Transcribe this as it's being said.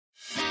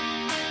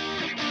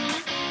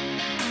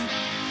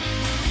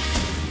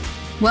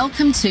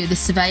Welcome to the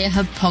Surveyor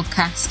Hub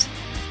podcast,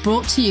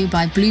 brought to you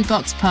by Blue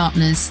Box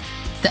Partners,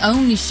 the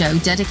only show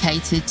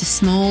dedicated to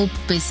small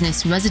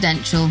business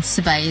residential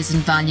surveyors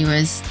and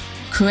valuers.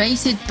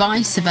 Created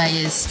by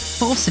surveyors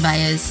for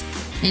surveyors,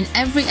 in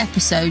every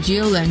episode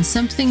you'll learn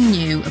something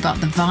new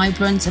about the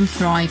vibrant and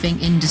thriving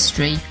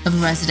industry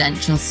of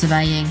residential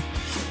surveying.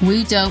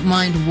 We don't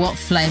mind what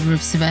flavour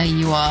of surveyor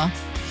you are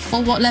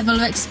or what level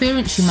of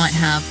experience you might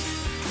have.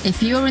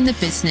 If you're in the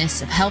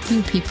business of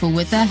helping people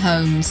with their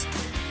homes,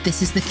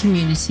 this is the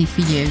community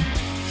for you.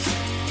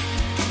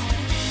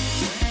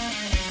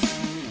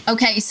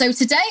 Okay, so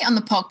today on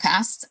the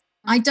podcast,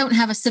 I don't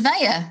have a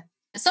surveyor.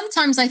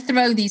 Sometimes I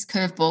throw these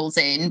curveballs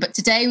in, but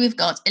today we've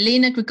got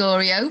Elina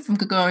Grigoriou from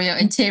Grigoriou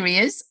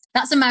Interiors.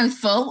 That's a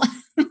mouthful.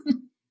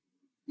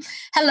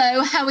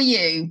 Hello, how are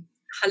you?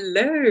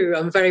 Hello,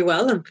 I'm very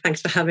well, and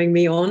thanks for having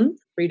me on.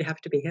 Really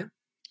happy to be here.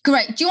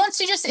 Great. Do you want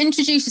to just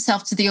introduce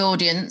yourself to the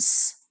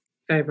audience?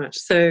 Very much.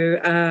 So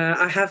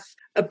I have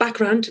a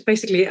background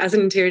basically as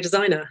an interior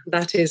designer.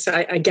 That is,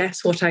 I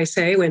guess, what I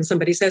say when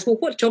somebody says, well,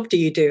 what job do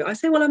you do? I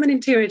say, well, I'm an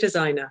interior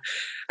designer.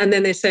 And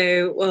then they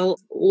say, well,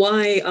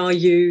 why are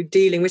you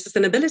dealing with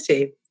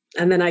sustainability?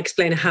 And then I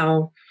explain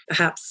how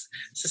perhaps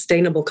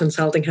sustainable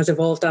consulting has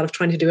evolved out of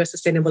trying to do a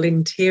sustainable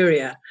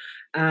interior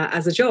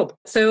as a job.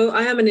 So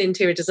I am an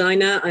interior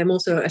designer. I'm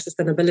also a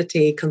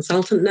sustainability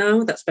consultant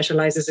now that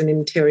specializes in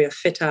interior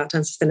fit out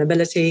and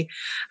sustainability.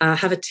 I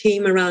have a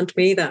team around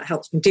me that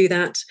helps me do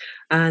that,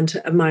 and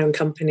my own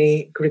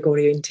company,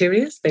 Grigoriou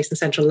Interiors, based in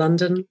central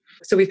London.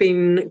 So we've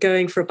been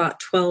going for about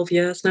 12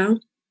 years now.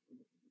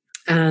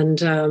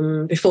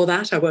 And before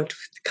that, I worked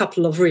with a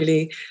couple of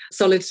really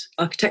solid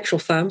architectural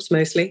firms,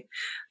 mostly,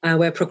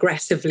 where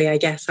progressively, I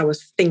guess, I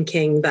was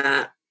thinking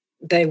that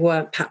they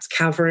were perhaps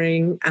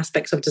covering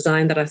aspects of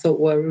design that I thought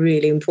were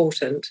really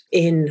important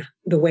in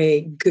the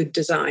way good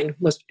design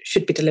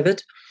should be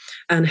delivered.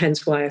 And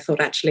hence why I thought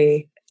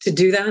actually to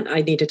do that,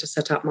 I needed to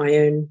set up my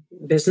own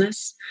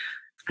business.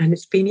 And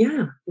it's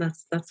been,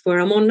 that's where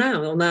I'm on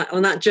now, on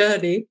that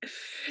journey.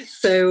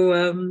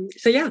 So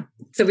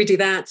we do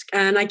that.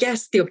 And I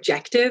guess the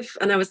objective,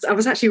 and I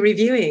was actually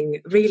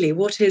reviewing really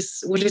what is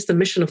the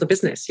mission of the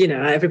business? You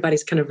know,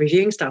 everybody's kind of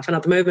reviewing stuff. And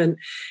at the moment,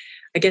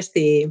 I guess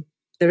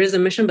there is a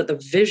mission, but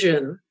the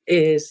vision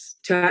is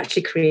to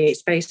actually create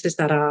spaces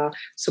that are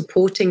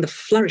supporting the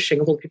flourishing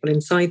of all people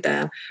inside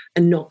there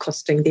and not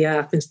costing the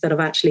earth, instead of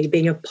actually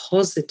being a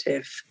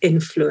positive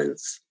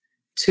influence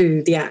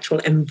to the actual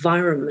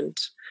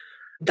environment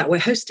that we're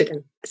hosted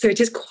in. So it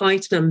is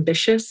quite an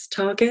ambitious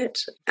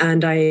target,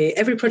 and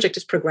every project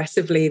is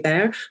progressively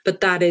there,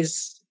 but that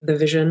is the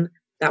vision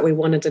that we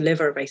want to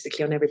deliver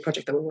basically on every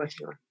project that we're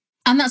working on.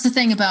 And that's the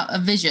thing about a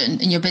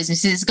vision in your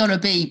business, it's got to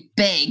be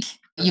big.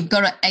 You've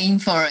got to aim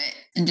for it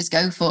and just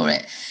go for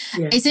it.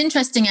 Yeah. It's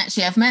interesting,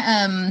 actually. I've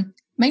met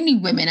mainly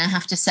women, I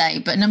have to say,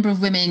 but a number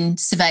of women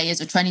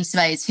surveyors or trainee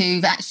surveyors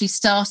who've actually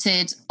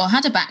started or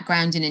had a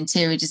background in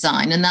interior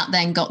design, and that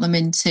then got them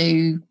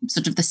into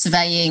sort of the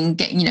surveying,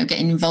 getting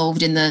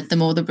involved in the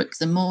more the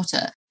bricks and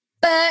mortar.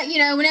 But, you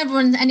know,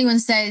 when anyone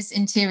says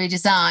interior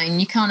design,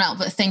 you can't help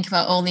but think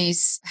about all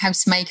these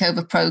house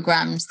makeover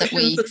programs that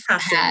we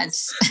had.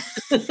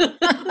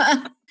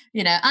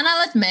 You know, and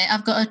I'll admit,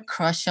 I've got a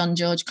crush on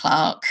George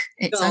Clark.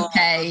 It's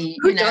okay.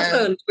 Who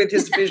doesn't with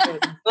his vision?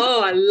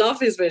 Oh, I love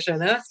his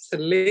vision.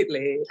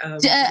 Absolutely.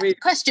 Really.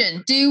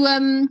 Question: Do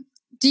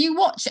you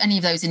watch any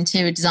of those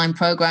interior design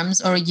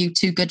programs, or are you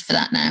too good for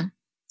that now?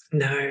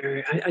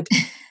 No,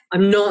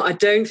 I'm not. I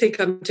don't think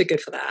I'm too good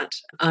for that.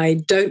 I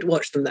don't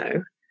watch them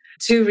though.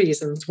 Two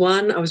reasons.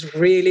 One, I was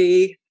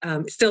really,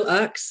 it still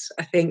irks,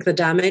 I think, the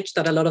damage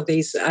that a lot of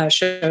these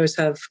shows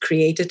have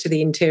created to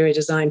the interior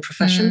design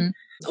profession.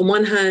 On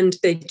one hand,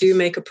 they do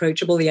make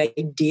approachable the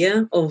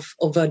idea of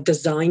a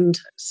designed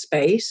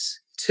space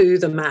to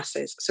the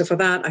masses. So for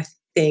that, I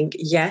think,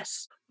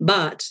 yes,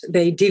 but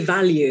they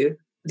devalue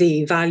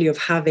the value of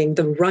having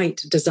the right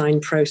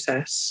design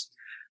process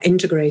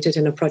integrated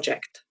in a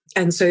project.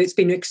 And so it's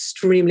been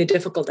extremely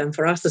difficult then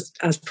for us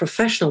as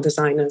professional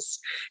designers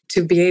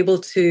to be able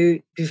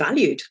to be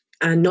valued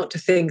and not to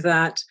think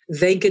that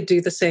they could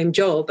do the same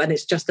job and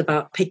it's just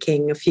about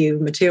picking a few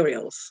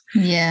materials.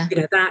 Yeah. You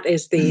know,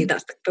 that's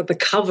the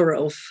cover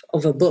of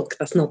a book.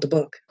 That's not the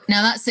book.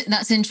 Now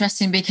that's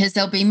interesting, because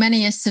there'll be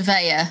many a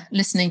surveyor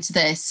listening to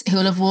this who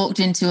will have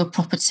walked into a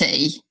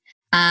property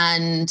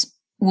and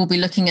will be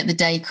looking at the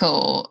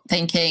decor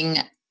thinking,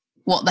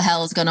 what the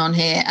hell's gone on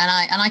here?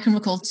 And I can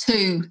recall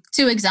two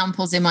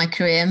examples in my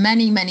career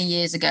many, many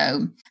years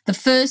ago. The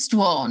first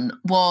one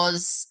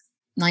was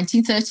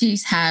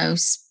 1930s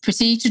house,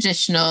 pretty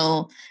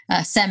traditional,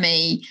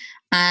 semi,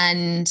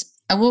 and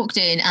I walked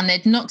in and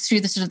they'd knocked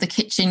through the sort of the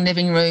kitchen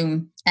living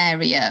room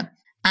area.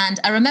 And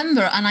I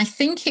remember, and I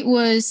think it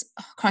was,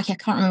 crikey, I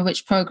can't remember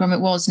which program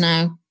it was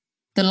now,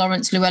 the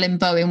Lawrence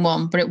Llewellyn-Bowen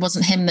one, but it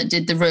wasn't him that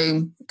did the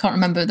room. Can't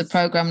remember the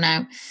program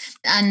now.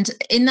 And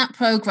in that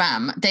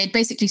program, they'd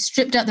basically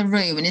stripped out the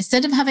room, and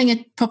instead of having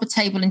a proper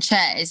table and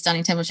chairs,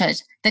 dining table and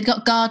chairs, they'd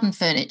got garden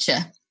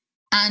furniture.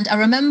 And I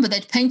remember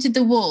they'd painted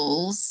the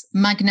walls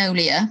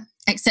magnolia,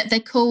 except they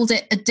called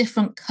it a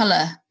different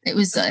colour. It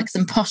was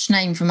some posh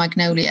name for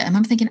magnolia. And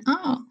I'm thinking,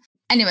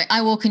 Anyway,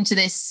 I walk into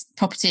this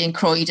property in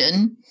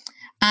Croydon,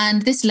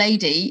 and this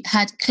lady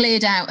had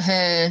cleared out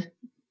her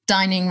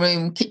dining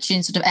room,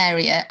 kitchen sort of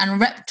area,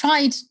 and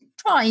tried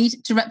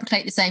to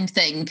replicate the same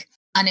thing.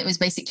 And it was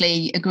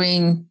basically a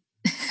green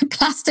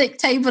plastic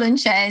table and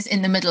chairs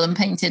in the middle and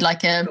painted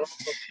like a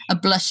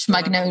blush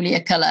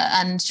magnolia colour.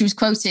 And she was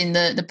quoting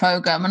the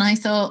programme, and I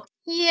thought,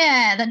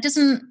 yeah, that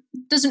doesn't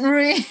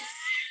really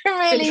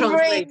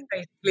translate,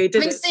 basically,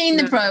 did I've seen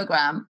the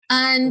programme.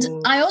 And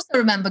I also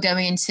remember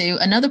going into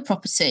another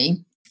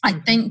property. I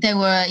think they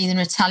were either an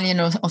Italian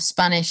or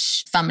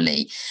Spanish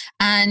family.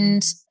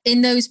 And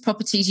in those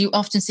properties, you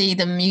often see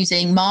them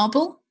using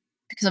marble,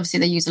 because obviously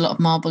they use a lot of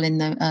marble in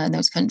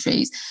those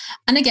countries.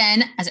 And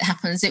again, as it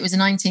happens, it was a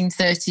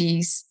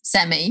 1930s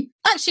semi,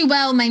 actually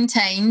well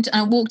maintained. And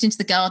I walked into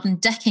the garden,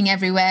 decking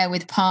everywhere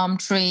with palm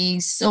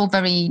trees, all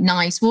very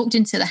nice. Walked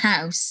into the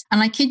house,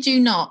 and I kid you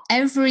not,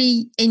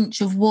 every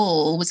inch of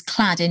wall was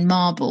clad in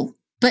marble,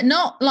 but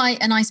not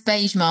like a nice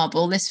beige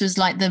marble. This was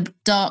like the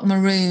dark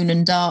maroon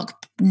and dark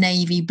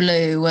navy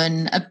blue,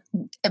 and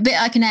a bit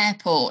like an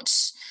airport,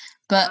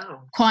 but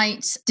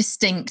quite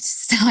distinct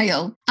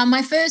style. And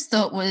my first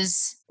thought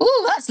was,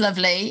 oh, that's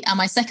lovely. And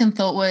my second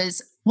thought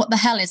was, what the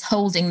hell is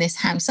holding this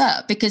house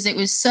up? Because there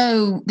was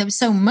so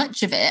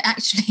much of it.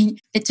 Actually,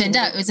 it turned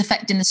out it was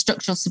affecting the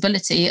structural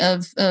stability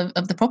of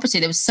the property.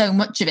 There was so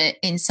much of it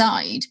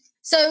inside.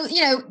 So,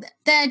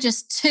 they're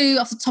just two,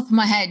 off the top of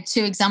my head,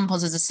 two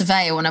examples as a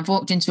surveyor when I've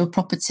walked into a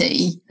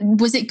property.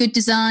 Was it good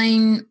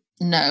design?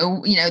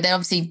 No. They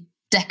obviously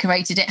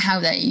decorated it how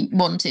they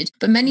wanted.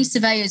 But many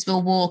surveyors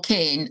will walk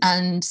in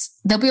and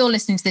they'll be all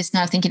listening to this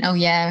now thinking, oh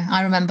yeah,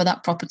 I remember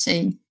that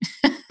property.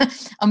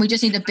 And we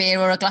just need a beer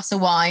or a glass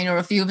of wine or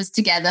a few of us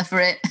together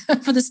for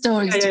the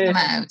stories to come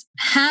out.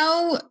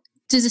 How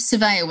does a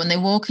surveyor, when they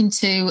walk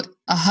into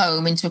a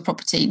home, into a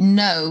property,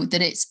 know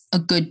that it's a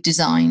good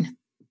design?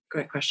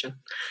 Great question.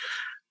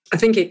 I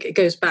think it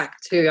goes back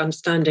to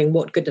understanding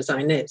what good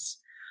design is.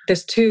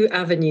 There's two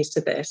avenues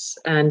to this,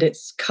 and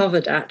it's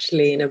covered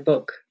actually in a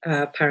book,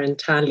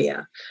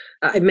 Parentalia.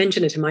 I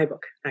mentioned it in my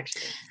book,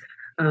 actually.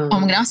 I'm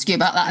going to ask you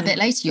about that a bit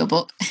later, your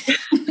book.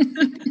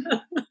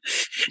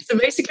 So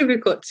basically,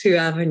 we've got two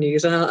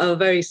avenues, and I'll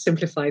very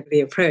simplify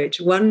the approach.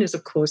 One is,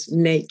 of course,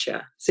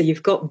 nature. So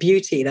you've got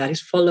beauty that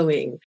is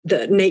following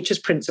the nature's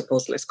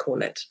principles, let's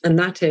call it. And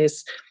that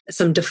is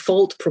some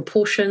default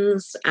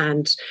proportions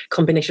and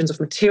combinations of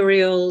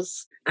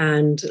materials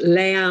and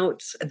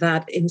layouts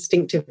that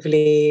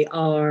instinctively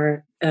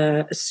are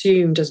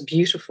assumed as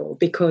beautiful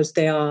because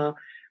they are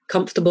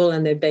comfortable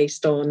and they're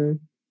based on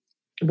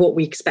what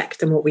we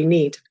expect and what we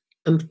need.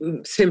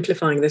 I'm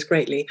simplifying this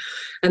greatly.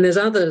 And there's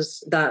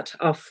others that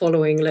are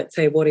following, let's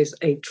say, what is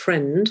a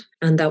trend,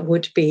 and that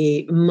would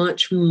be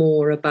much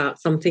more about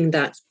something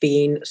that's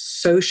been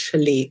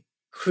socially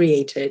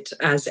created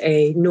as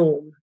a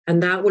norm.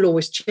 And that will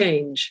always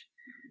change.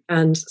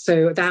 And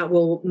so that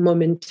will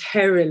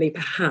momentarily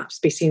perhaps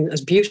be seen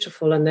as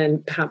beautiful and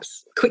then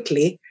perhaps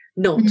quickly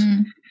not.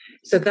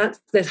 So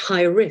there's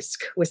higher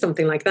risk with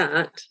something like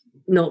that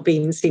not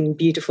being seen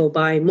beautiful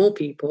by more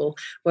people,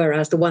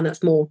 whereas the one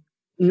that's more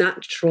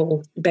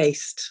natural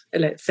based,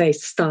 let's say,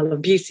 style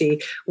of beauty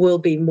will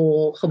be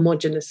more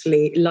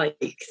homogeneously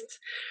liked.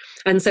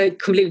 And so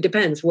it completely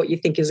depends what you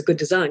think is a good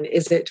design.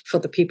 Is it for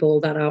the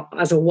people that are,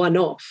 as a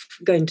one-off,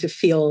 going to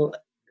feel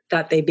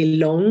that they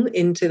belong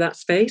into that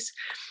space?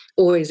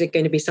 Or is it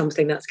going to be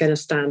something that's going to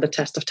stand the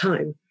test of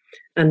time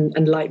and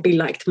be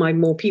liked by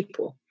more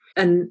people?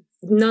 And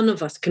none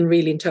of us can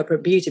really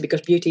interpret beauty,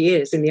 because beauty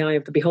is in the eye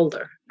of the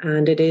beholder.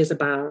 And it is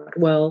about,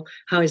 well,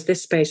 how is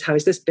this space, how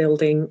is this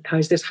building, how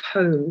is this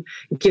home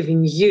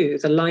giving you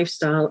the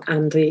lifestyle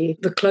and the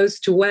clothes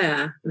to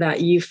wear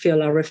that you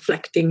feel are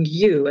reflecting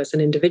you as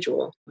an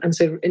individual? And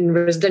so in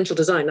residential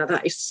design, now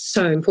that is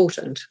so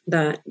important,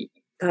 that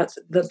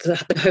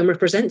the home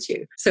represents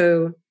you.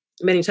 So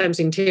many times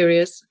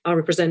interiors are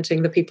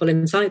representing the people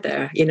inside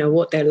there,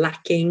 what they're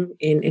lacking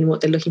in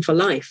what they're looking for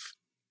life.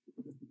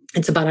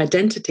 It's about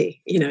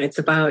identity, it's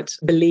about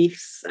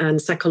beliefs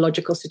and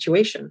psychological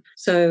situation.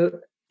 So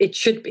it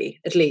should be,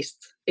 at least.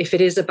 If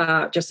it is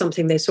about just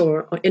something they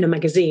saw in a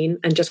magazine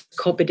and just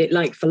copied it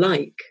like for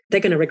like, they're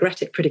going to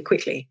regret it pretty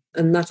quickly.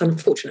 And that's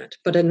unfortunate.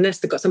 But unless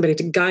they've got somebody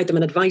to guide them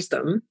and advise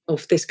them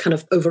of this kind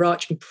of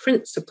overarching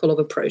principle of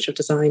approach of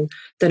design,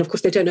 then of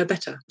course they don't know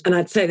better. And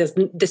I'd say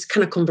this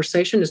kind of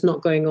conversation is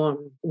not going on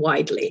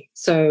widely.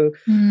 So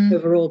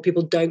overall,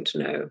 people don't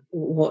know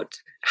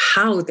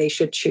how they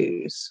should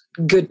choose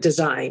good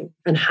design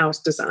and house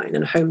design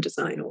and home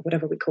design, or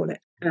whatever we call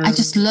it. I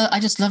just love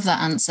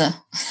that answer.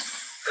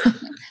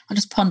 I'll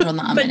just ponder on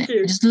that a minute.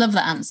 I just love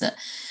that answer.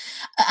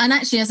 And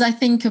actually, as I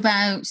think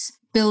about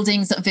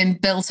buildings that have been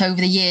built over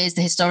the years,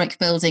 the historic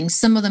buildings,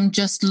 some of them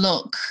just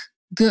look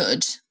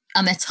good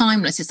and they're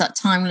timeless. It's that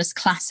timeless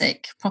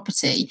classic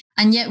property.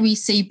 And yet we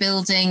see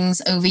buildings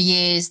over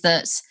years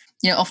that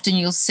Often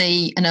you'll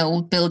see an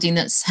old building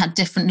that's had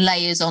different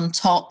layers on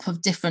top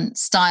of different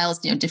styles,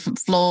 different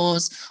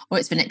floors, or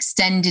it's been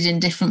extended in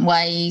different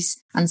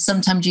ways. And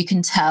sometimes you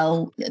can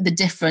tell the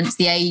difference,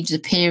 the age, the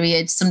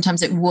period.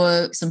 Sometimes it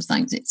works,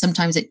 sometimes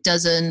it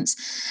doesn't.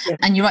 Yeah.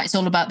 And you're right, it's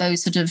all about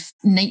those sort of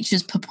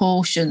nature's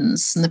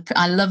proportions. And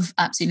I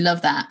absolutely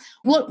love that.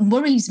 What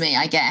worries me,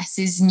 I guess,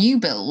 is new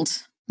build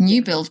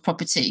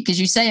property, because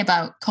you say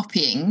about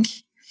copying,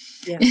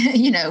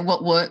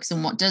 what works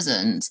and what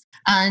doesn't.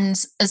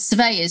 And as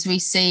surveyors, we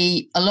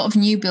see a lot of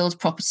new build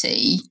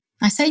property.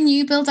 I say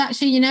new build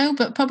actually,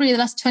 but probably the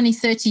last 20,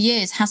 30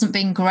 years hasn't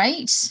been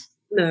great.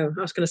 No,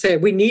 I was going to say,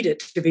 we need it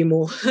to be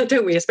more,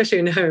 don't we? Especially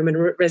in home and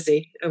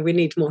resi, and we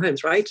need more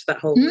homes, right? That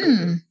whole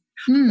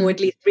or at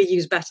least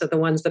reuse better the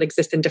ones that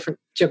exist in different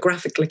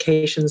geographic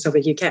locations of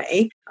the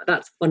UK.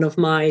 That's one of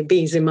my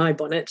bees in my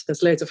bonnet.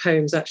 There's loads of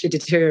homes actually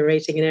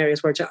deteriorating in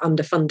areas which are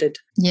underfunded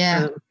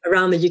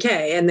around the UK.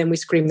 And then we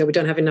scream that we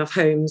don't have enough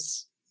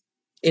homes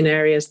in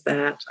areas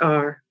that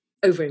are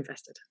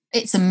overinvested.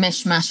 It's a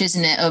mishmash,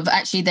 isn't it? Of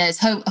actually there's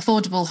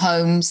affordable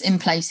homes in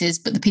places,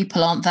 but the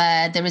people aren't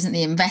there. There isn't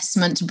the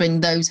investment to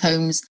bring those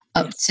homes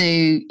up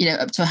to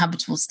a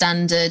habitable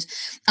standard.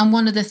 And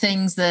one of the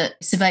things that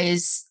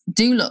surveyors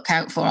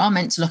are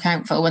meant to look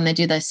out for when they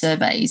do their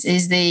surveys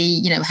is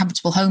the,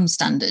 habitable home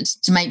standard,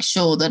 to make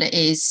sure that it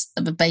is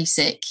of a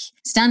basic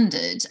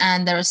standard.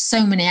 And there are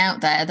so many out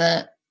there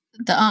that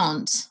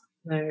aren't.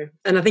 No.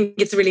 And I think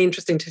it's really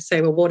interesting to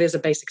say, well, what is a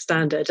basic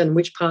standard and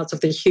which parts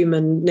of the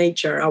human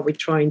nature are we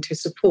trying to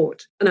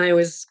support? And I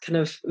always kind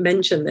of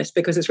mention this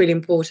because it's really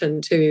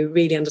important to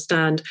really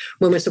understand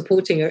when we're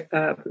supporting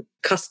a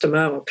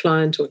customer or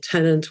client or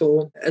tenant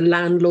or a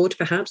landlord,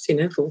 perhaps,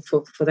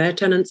 for their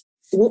tenants,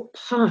 what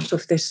part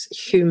of this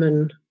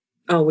human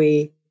are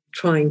we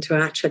trying to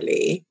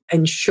actually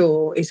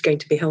ensure is going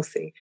to be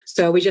healthy?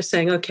 So are we just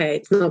saying, okay,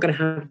 it's not going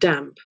to have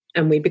damp,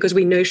 because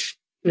we know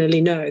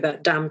that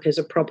damp is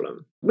a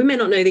problem. We may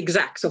not know the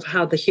exacts of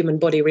how the human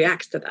body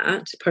reacts to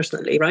that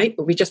personally, right?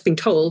 But we've just been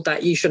told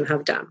that you shouldn't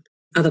have damp,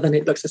 other than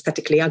it looks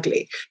aesthetically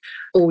ugly,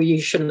 or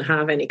you shouldn't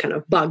have any kind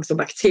of bugs or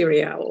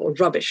bacteria or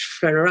rubbish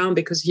thrown around,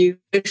 because you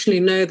actually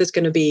know there's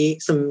going to be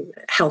some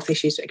health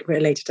issues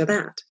related to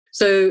that.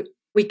 So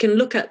we can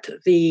look at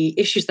the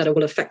issues that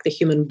will affect the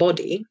human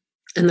body,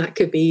 and that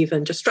could be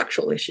even just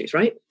structural issues,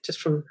 right? Just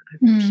from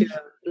pure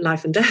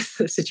life and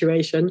death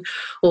situation,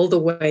 all the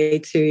way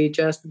to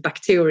just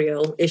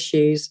bacterial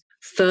issues,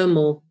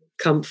 thermal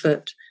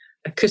comfort,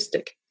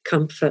 acoustic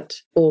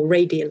comfort, or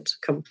radiant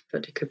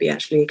comfort. It could be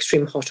actually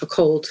extreme hot or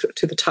cold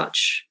to the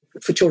touch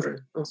for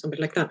children or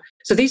something like that.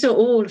 So these are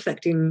all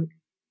affecting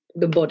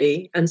the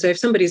body. And so if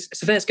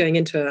surveyor's going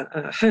into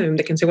a home,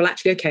 they can say, well,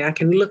 actually, okay, I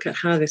can look at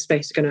how this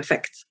space is going to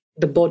affect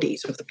the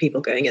bodies of the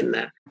people going in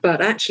there.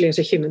 But actually, as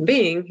a human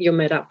being, you're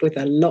made up with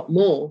a lot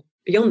more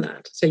beyond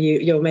that. So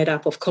you're made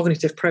up of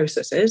cognitive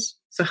processes.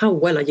 So how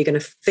well are you going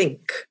to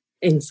think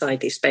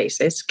inside these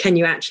spaces? Can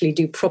you actually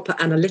do proper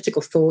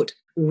analytical thought,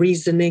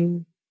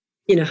 reasoning?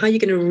 How are you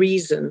going to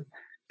reason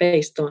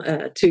based on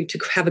to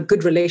have a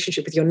good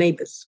relationship with your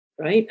neighbors,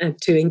 right? And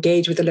to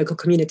engage with the local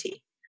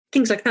community.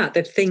 Things like that.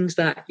 They're things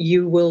that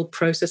you will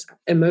process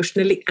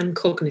emotionally and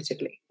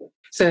cognitively.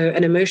 So,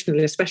 and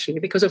emotionally, especially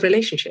because of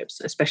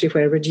relationships, especially if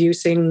we're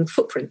reducing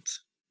footprint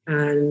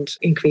and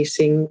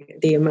increasing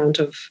the amount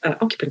of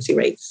occupancy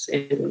rates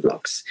in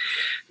blocks,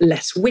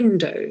 less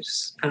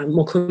windows,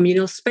 more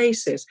communal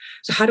spaces.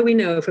 So how do we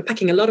know if we're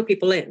packing a lot of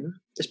people in,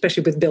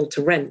 especially with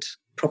build-to-rent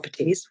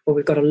properties, where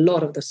we've got a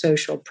lot of the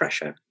social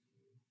pressure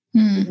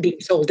being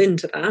sold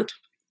into that,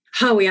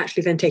 how are we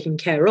actually then taking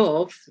care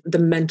of the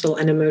mental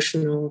and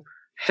emotional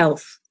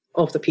health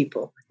of the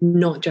people,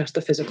 not just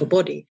the physical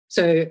body?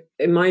 So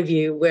in my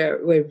view,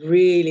 we're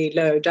really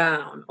low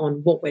down on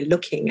what we're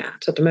looking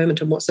at the moment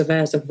and what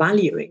surveyors are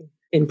valuing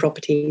in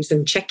properties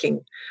and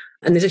checking.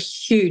 And there's a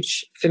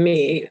huge, for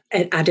me,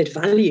 added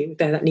value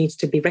there that needs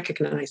to be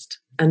recognised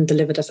and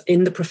delivered as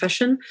in the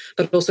profession,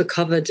 but also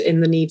covered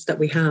in the needs that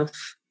we have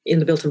in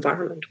the built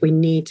environment. We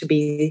need to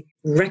be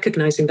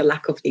recognising the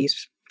lack of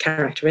these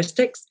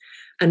characteristics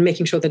and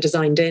making sure they're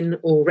designed in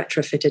or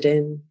retrofitted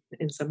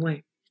in some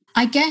way.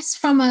 I guess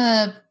from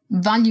a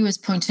valuer's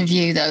point of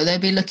view, though, they'll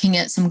be looking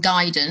at some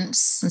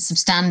guidance and some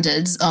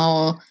standards,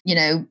 or,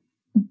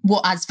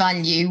 what adds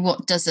value,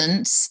 what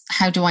doesn't,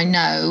 how do I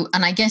know?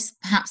 And I guess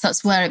perhaps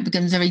that's where it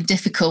becomes very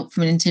difficult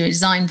from an interior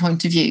design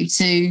point of view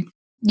to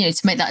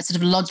make that sort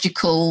of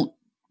logical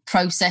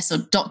process or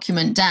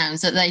document down,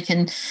 so that they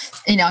can,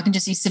 I can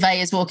just see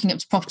surveyors walking up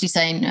to property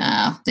saying,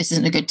 this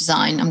isn't a good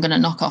design, I'm going to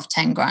knock off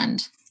 10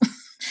 grand.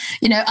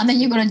 And then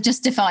you've got to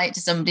justify it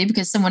to somebody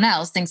because someone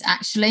else thinks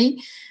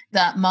actually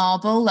that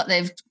marble that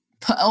they've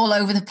put all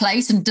over the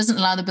place and doesn't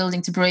allow the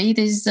building to breathe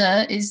is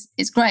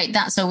great.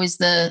 That's always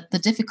the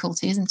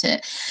difficulty, isn't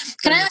it?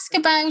 Can I ask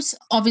about,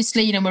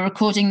 obviously, we're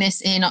recording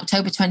this in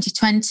October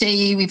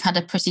 2020. We've had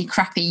a pretty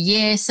crappy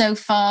year so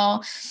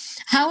far.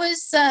 How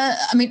is,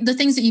 the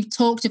things that you've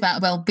talked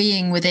about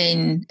well-being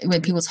within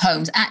people's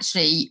homes,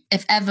 actually,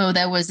 if ever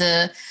there was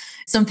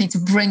something to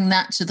bring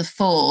that to the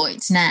fore,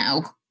 it's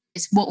now.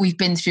 It's what we've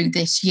been through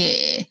this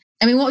year.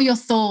 I mean, what are your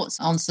thoughts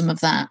on some of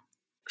that?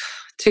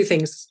 Two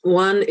things.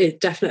 One, it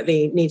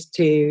definitely needs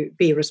to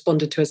be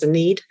responded to as a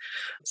need.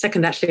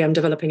 Second, actually, I'm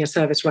developing a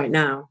service right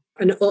now.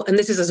 And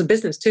this is as a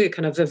business too,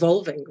 kind of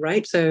evolving,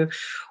 right? So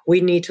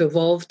we need to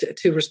evolve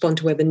to respond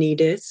to where the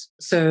need is.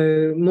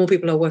 So more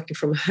people are working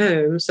from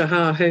home. So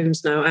how are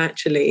homes now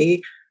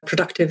actually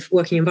productive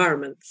working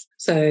environments?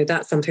 So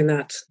that's something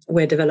that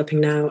we're developing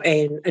now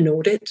in an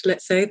audit,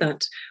 let's say,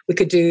 that we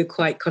could do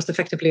quite cost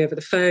effectively over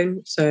the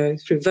phone. So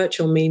through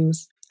virtual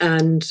means.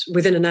 And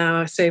within an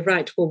hour, say,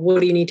 right, well,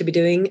 what do you need to be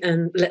doing?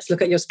 And let's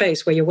look at your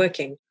space where you're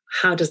working.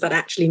 How does that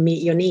actually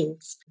meet your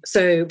needs?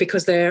 So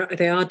because they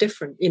are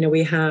different,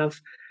 we have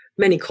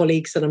many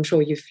colleagues, and I'm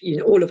sure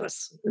all of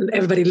us,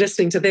 everybody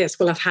listening to this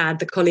will have had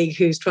the colleague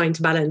who's trying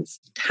to balance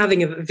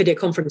having a video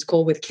conference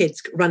call with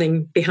kids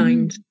running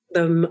behind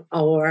them,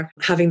 or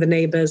having the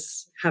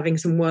neighbours having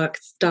some work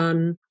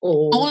done,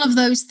 or all of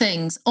those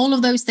things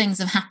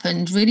have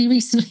happened really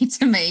recently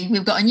to me.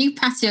 We've got a new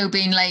patio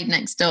being laid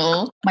next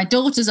door. My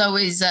daughter's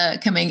always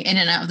coming in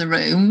and out of the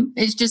room.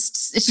 It's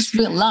just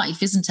real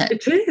life, isn't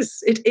it?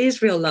 It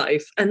is real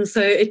life. And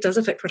so it does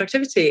affect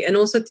productivity and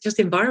also just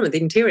the environment,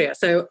 the interior.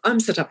 So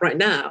I'm set up right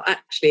now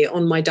actually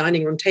on my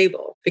dining room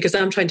table because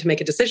I'm trying to make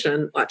a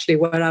decision actually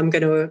where I'm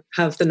going to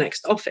have the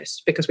next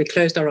office, because we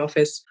closed our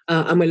office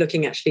and we're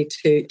looking actually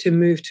to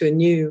move to a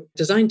new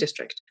design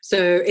district.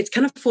 So it's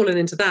kind of fallen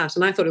into that.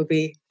 And I thought it would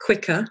be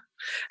quicker.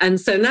 And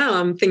so now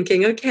I'm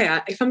thinking, okay,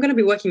 if I'm going to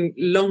be working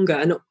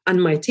longer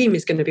and my team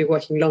is going to be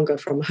working longer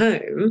from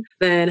home,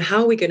 then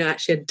how are we going to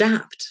actually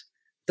adapt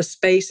the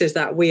spaces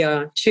that we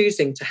are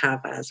choosing to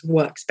have as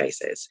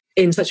workspaces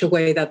in such a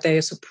way that they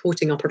are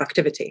supporting our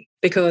productivity?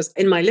 Because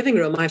in my living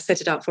room, I've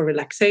set it up for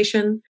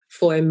relaxation,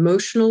 for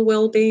emotional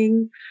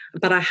well-being,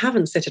 but I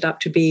haven't set it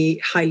up to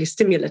be highly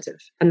stimulative.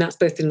 And that's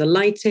both in the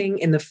lighting,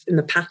 in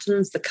the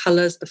patterns, the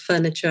colors, the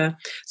furniture.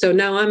 So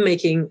now I'm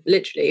making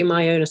literally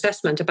my own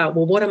assessment about,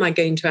 well, what am I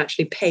going to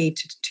actually pay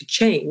to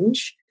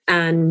change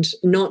and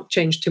not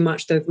change too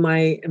much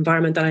my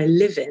environment that I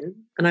live in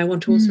and I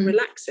want to also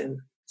relax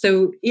in.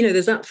 So,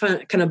 there's that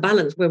kind of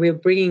balance where we're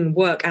bringing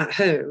work at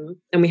home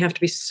and we have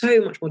to be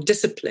so much more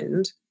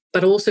disciplined,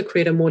 but also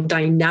create a more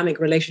dynamic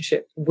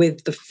relationship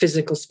with the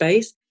physical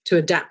space to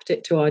adapt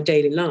it to our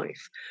daily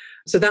life.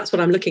 So that's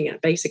what I'm looking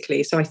at,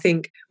 basically. So I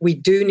think we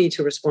do need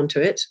to respond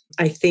to it.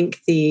 I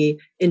think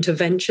the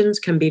interventions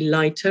can be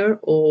lighter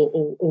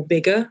or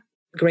bigger,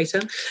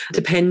 greater,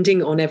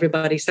 depending on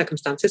everybody's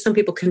circumstances. Some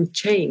people can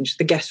change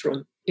the guest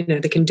room. They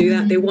can do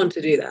that. They want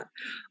to do that.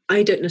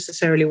 I don't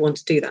necessarily want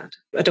to do that.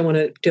 I don't want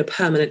to do a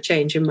permanent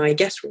change in my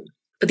guest room.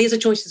 But these are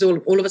choices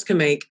all of us can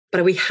make.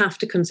 But we have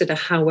to consider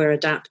how we're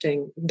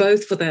adapting,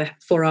 both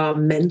for our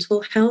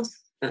mental health.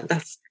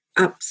 That's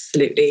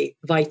absolutely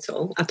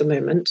vital at the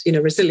moment.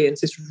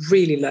 Resilience is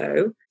really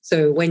low.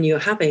 So when you're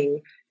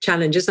having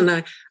challenges,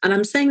 and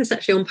I'm saying this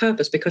actually on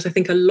purpose because I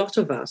think a lot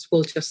of us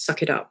will just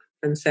suck it up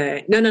and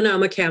say, no,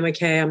 I'm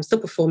okay. I'm still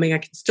performing. I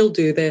can still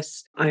do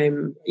this.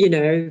 I'm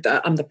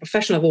the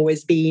professional I've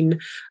always been.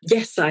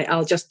 Yes,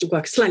 I'll just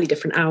work slightly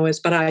different hours,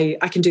 but I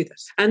can do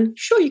this. And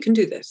sure, you can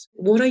do this.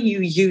 What are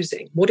you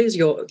using? What is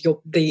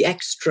the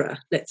extra,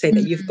 let's say,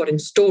 that you've got in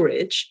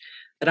storage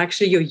that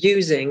actually you're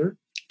using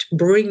to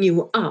bring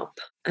you up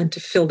and to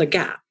fill the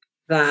gap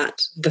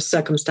that the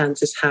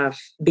circumstances have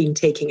been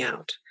taking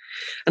out?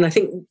 And I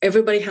think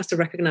everybody has to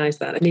recognize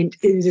that. And it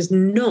is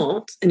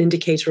not an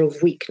indicator of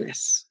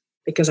weakness,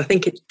 because I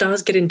think it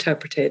does get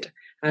interpreted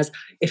as,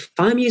 if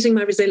I'm using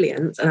my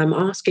resilience and I'm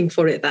asking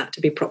for that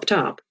to be propped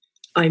up,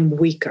 I'm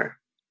weaker.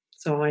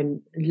 So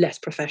I'm less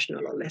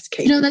professional or less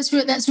capable.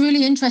 That's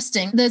really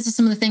interesting. Those are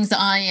some of the things that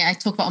I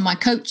talk about on my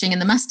coaching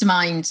and the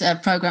mastermind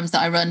programs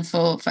that I run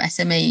for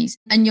SMEs.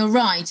 And you're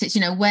right. It's,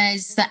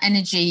 where's that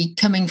energy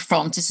coming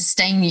from to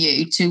sustain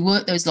you to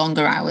work those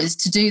longer hours,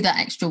 to do that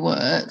extra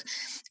work?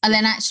 And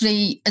then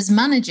actually, as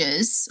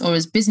managers or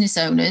as business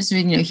owners,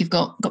 if you've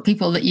got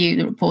people that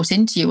report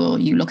into you or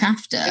you look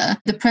after,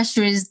 the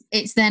pressure is,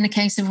 it's then a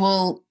case of,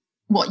 well,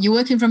 you're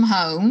working from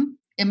home.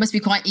 It must be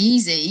quite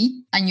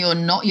easy, and you're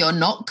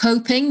not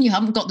coping. You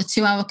haven't got the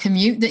 2-hour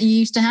commute that you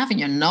used to have, and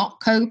you're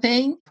not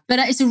coping. But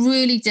it's a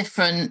really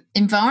different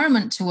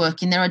environment to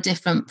work in. There are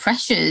different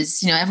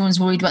pressures. Everyone's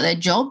worried about their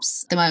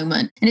jobs at the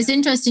moment. And it's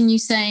interesting you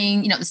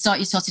saying, at the start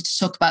you started to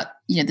talk about,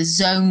 the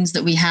zones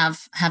that we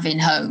have in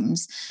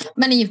homes.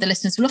 Many of the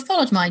listeners will have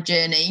followed my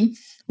journey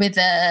with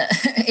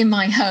in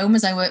my home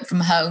as I work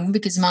from home,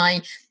 because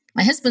my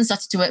husband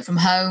started to work from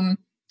home.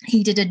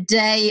 He did a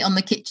day on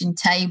the kitchen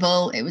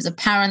table. It was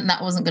apparent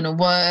that wasn't going to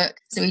work.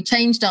 So we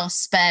changed our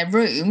spare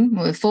room.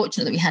 We were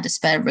fortunate that we had a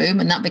spare room,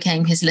 and that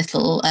became his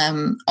little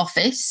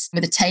office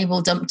with a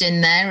table dumped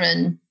in there.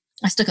 And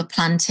I stuck a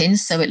plant in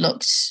so it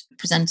looked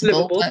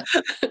presentable. But,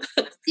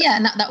 yeah,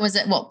 and that was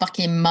back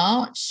in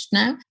March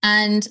now.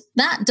 And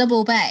that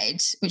double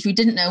bed, which we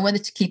didn't know whether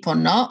to keep or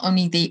not,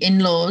 only the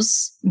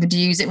in-laws would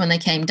use it when they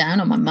came down,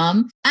 or my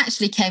mum,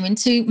 actually came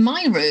into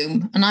my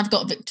room. And I've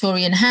got a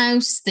Victorian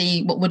house.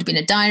 What would have been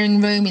a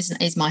dining room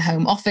is my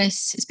home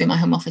office. It's been my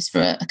home office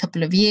for a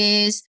couple of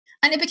years.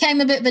 And it became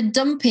a bit of a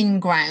dumping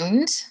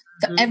ground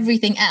for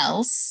everything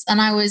else.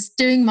 And I was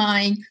doing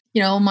my,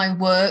 all my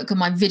work and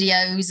my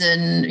videos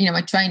and,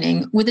 my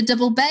training with a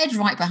double bed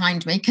right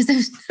behind me because there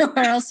was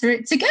nowhere else for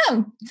it to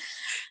go.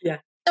 Yeah.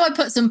 So I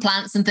put some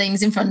plants and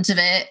things in front of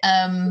it.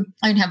 I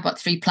only have about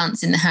 3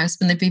 plants in the house,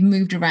 and they've been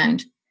moved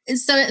around.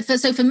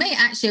 So for me,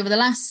 actually, over the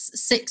last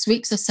 6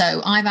 weeks or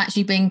so, I've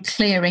actually been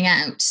clearing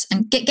out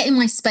and getting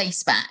my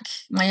space back,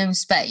 my own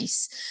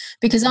space,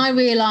 because I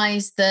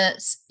realised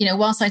that,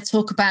 whilst I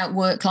talk about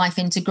work-life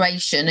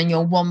integration and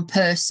you're one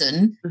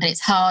person and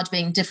it's hard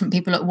being different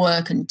people at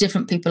work and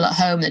different people at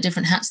home, the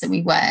different hats that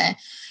we wear,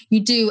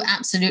 you do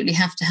absolutely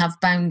have to have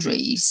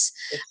boundaries.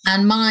 Yes.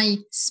 And my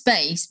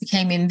space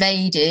became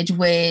invaded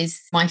with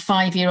my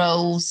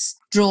 5-year-old's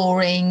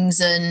drawings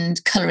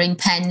and colouring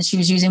pens. She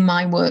was using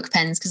my work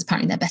pens because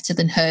apparently they're better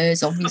than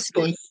hers,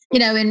 obviously.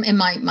 In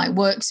my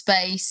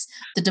workspace,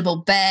 the double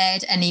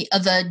bed, any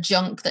other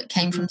junk that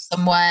came from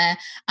somewhere.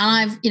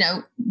 And I've,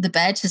 the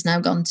bed has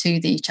now gone to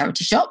the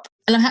charity shop.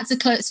 And I've had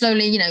to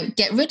slowly,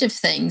 get rid of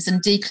things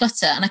and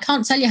declutter. And I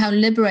can't tell you how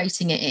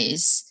liberating it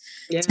is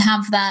to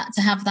have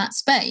that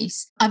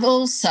space.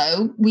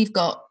 We've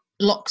got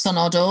locks on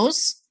our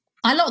doors.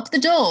 I lock the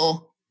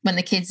door when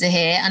the kids are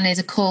here and there's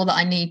a call that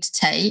I need to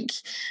take,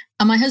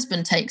 and my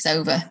husband takes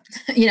over,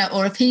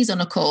 or if he's on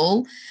a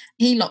call,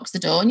 he locks the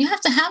door. And you have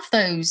to have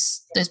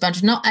those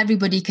boundaries. Not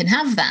everybody can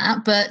have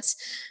that, but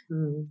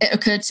it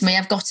occurred to me,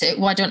 I've got it.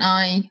 Why don't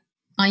I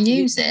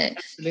use it?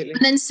 Absolutely.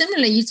 And then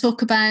similarly, you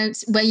talk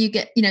about where you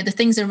get, the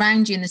things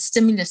around you and the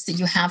stimulus that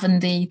you have and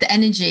the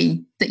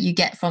energy that you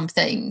get from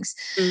things.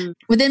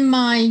 Within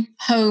my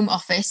home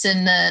office,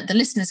 and the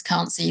listeners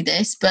can't see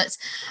this, but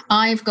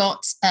I've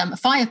got a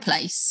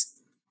fireplace.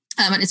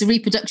 And it's a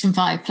reproduction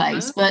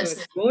fireplace. When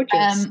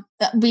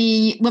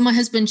my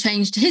husband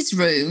changed his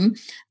room,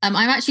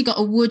 I've actually got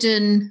a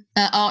wooden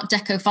Art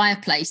Deco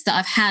fireplace that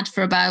I've had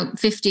for about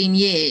 15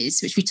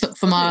 years, which we took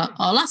from our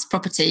last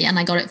property, and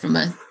I got it from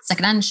a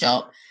secondhand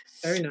shop.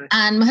 Very nice.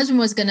 And my husband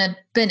was going to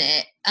bin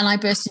it, and I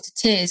burst into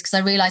tears because I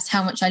realised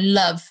how much I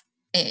love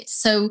it.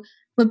 So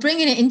we're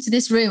bringing it into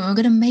this room, and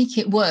we're going to make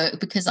it work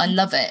because I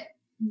love it.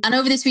 And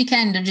over this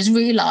weekend, I just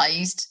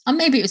realised, and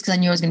maybe it was because I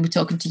knew I was going to be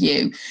talking to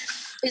you,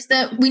 is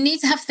that we need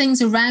to have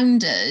things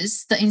around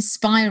us that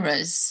inspire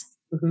us.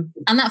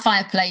 And that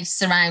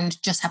fireplace around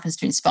just happens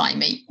to inspire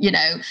me,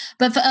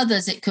 But for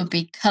others, it could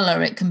be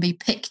colour, it can be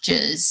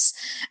pictures,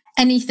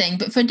 anything.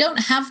 But if we don't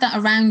have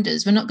that around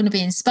us, we're not going to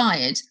be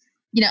inspired.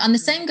 And the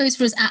same goes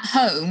for us at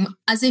home,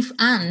 as if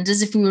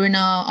we were in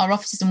our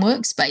offices and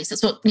workspace.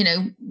 That's what,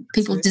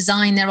 people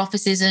design their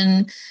offices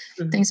and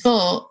things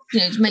for,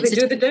 they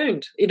do, they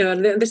don't,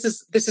 and this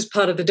is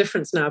part of the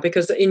difference now,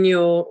 because when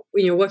you're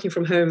working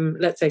from home,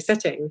 let's say,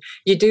 setting,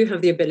 you do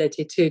have the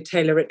ability to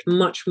tailor it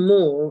much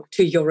more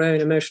to your own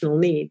emotional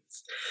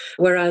needs.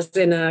 Whereas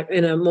in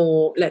a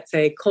more, let's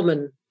say,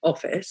 common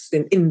office,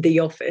 in the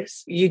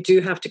office, you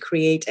do have to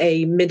create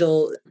a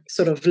middle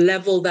sort of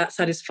level that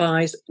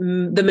satisfies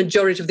the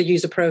majority of the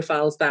user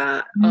profiles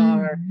that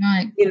are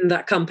in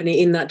that company,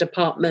 in that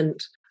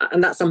department.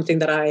 And that's something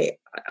that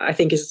I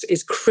think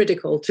is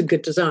critical to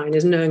good design,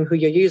 is knowing who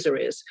your user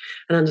is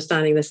and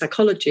understanding their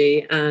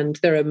psychology and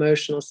their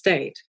emotional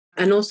state.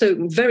 And also,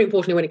 very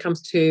importantly, when it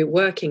comes to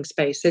working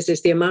spaces,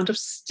 is the amount of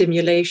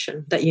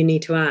stimulation that you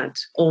need to add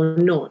or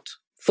not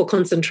for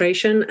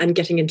concentration and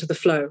getting into the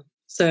flow.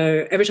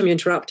 So every time you're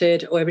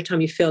interrupted or every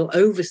time you feel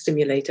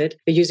overstimulated,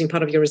 you're using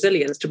part of your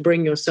resilience to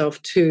bring yourself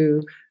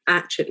to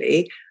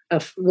actually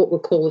what we'll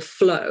call a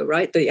flow,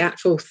 right? The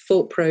actual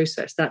thought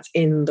process that's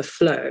in the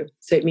flow.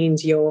 So it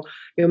means your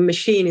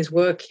machine is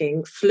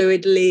working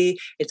fluidly,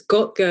 it's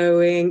got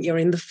going, you're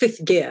in the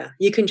 5th gear.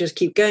 You can just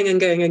keep going and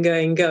going and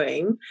going and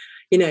going.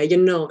 You're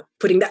not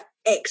putting that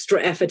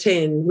extra effort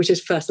in, which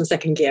is 1st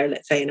and 2nd gear,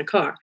 let's say, in a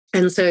car.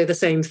 And so the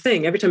same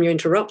thing, every time you're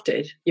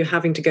interrupted, you're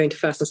having to go into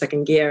 1st and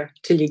 2nd gear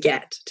till you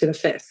get to the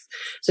 5th.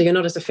 So you're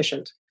not as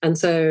efficient. And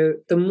so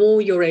the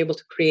more you're able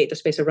to create the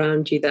space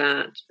around you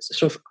that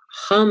sort of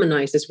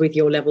harmonizes with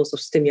your levels of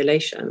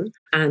stimulation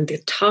and the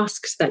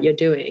tasks that you're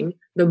doing,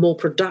 the more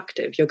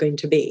productive you're going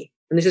to be.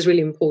 And this is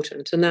really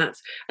important. And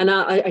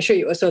I show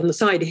you, so on the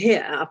side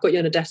here, I've got you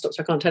on a desktop,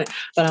 so I can't tell it,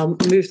 but I'll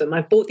move them.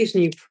 I've bought these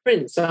new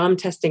prints. So I'm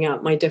testing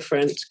out my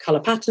different color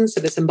patterns. So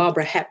there's some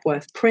Barbara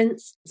Hepworth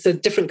prints. So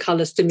different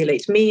colors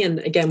stimulate me. And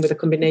again, with a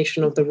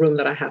combination of the room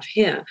that I have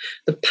here,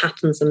 the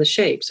patterns and the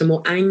shapes, so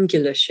more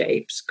angular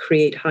shapes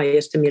create higher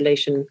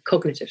stimulation,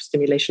 cognitive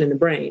stimulation in the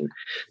brain.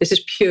 This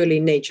is purely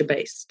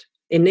nature-based.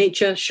 In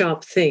nature,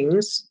 sharp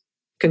things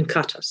can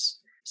cut us.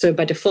 So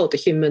by default, the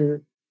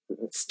human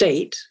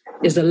state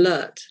is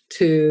alert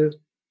to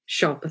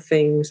sharper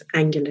things,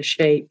 angular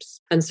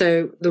shapes. And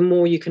so the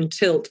more you can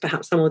tilt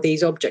perhaps some of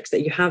these objects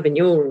that you have in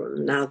your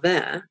room now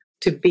there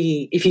to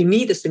be, if you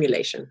need the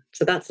stimulation.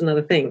 So that's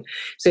another thing.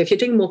 So if you're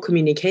doing more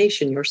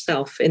communication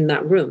yourself in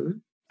that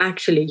room,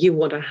 actually you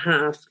want to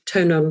have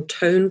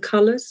tone-on-tone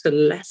colors, so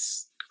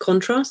less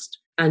contrast,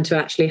 and to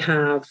actually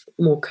have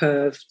more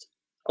curved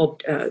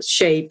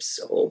shapes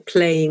or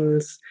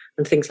planes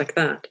and things like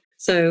that.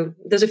 So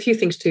there's a few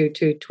things to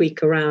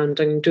tweak around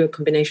and do a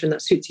combination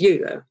that suits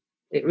you, though.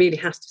 It really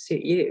has to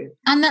suit you.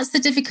 And that's the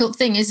difficult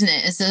thing, isn't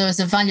it? As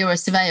a valuer or a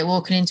surveyor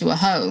walking into a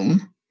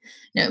home,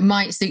 it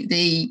might suit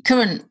the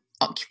current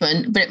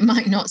occupant, but it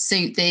might not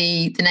suit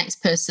the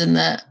next person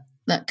that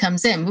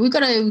comes in. But we've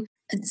got to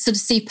sort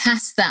of see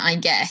past that, I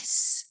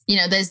guess.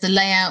 There's the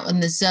layout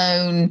and the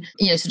zone,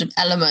 sort of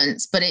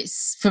elements, but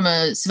it's from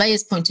a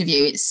surveyor's point of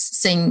view, it's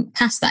seeing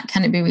past that.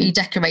 Can it be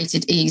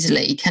redecorated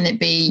easily? Can it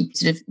be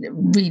sort of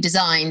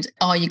redesigned?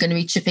 Are you going to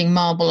be chipping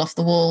marble off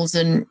the walls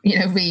and,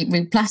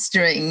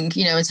 replastering,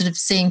 and sort of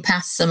seeing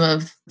past some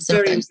of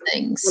those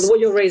things? Well, what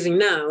you're raising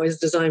now is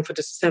design for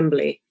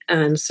disassembly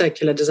and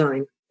circular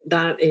design.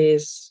 That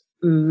is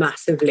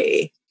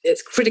massively,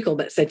 it's critical,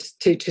 let's say,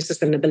 to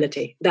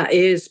sustainability. That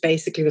is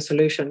basically the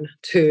solution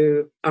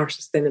to our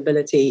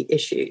sustainability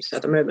issues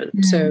at the moment.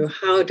 Mm. So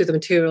how do the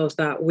materials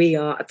that we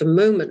are at the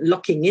moment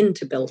locking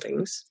into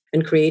buildings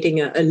and creating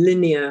a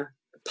linear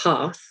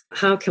path,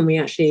 how can we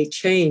actually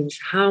change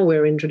how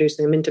we're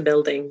introducing them into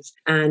buildings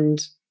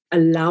and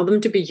allow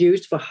them to be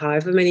used for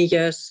however many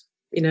years,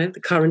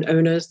 the current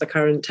owners, the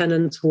current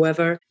tenants,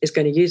 whoever is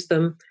going to use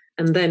them.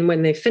 And then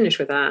when they finish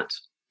with that,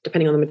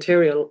 depending on the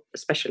material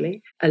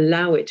especially,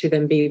 allow it to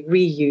then be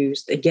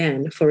reused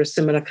again for a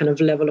similar kind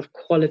of level of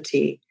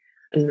quality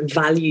and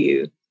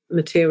value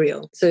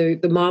material. So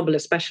the marble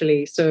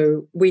especially,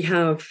 so we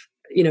have,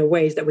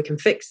 ways that we can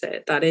fix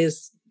it. That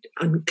is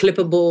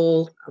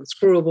unclippable,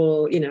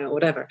 unscrewable,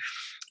 whatever,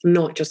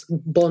 not just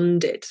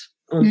bond it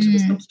onto the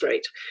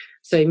substrate.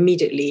 So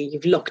immediately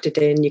you've locked it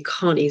in, you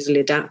can't easily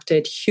adapt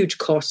it, huge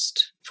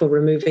cost for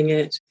removing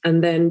it,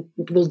 and then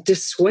will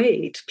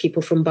dissuade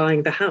people from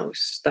buying the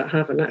house that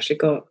haven't actually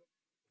got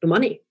the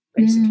money,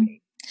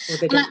 basically. Or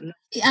they don't.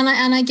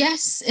 And I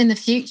guess in the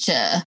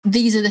future,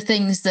 these are the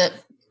things that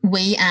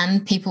we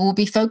and people will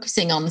be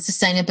focusing on, the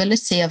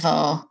sustainability of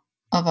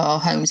our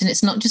homes. And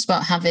it's not just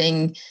about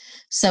having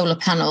solar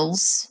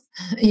panels,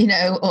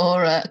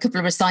 or a couple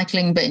of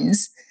recycling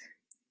bins.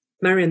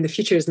 Marion, the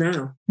future is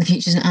now. The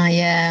future's now,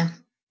 yeah.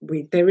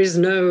 There is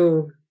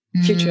no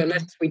future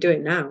unless we do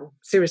it now,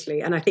 seriously.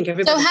 And I think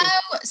everybody...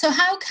 So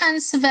how can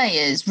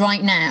surveyors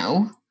right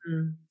now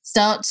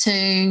start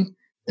to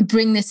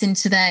bring this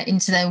into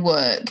their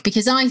work?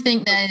 Because I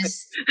think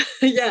there's...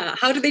 yeah,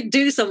 how do they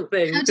do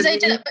something? How do they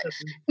do that? But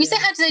you say,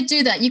 how do they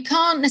do that? You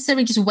can't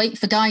necessarily just wait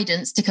for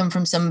guidance to come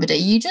from somebody.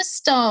 You just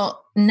start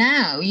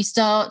now. You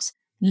start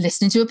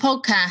listening to a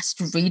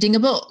podcast, reading a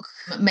book,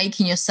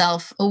 making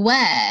yourself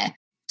aware,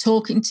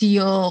 talking to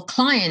your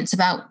clients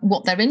about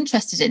what they're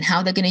interested in,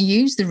 how they're going to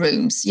use the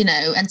rooms,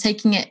 and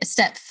taking it a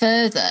step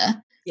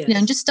further,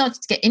 and just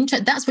starting to get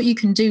interested. That's what you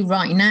can do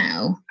right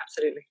now.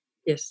 Absolutely.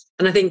 Yes.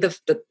 And I think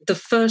the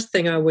first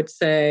thing I would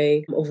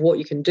say of what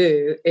you can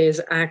do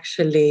is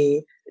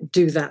actually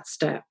do that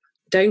step.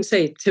 Don't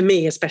say to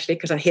me, especially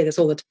because I hear this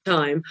all the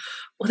time,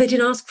 well, they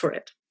didn't ask for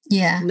it.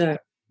 Yeah. No.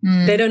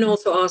 They don't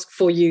also ask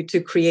for you to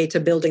create a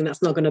building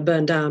that's not going to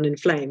burn down in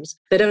flames.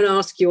 They don't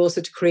ask you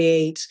also to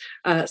create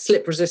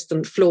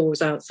slip-resistant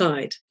floors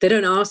outside. They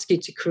don't ask you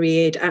to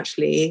create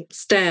actually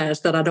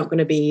stairs that are not going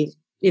to be,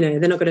 they're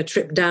not going to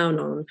trip down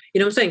on. You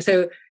know what I'm saying?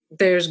 So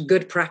there's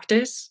good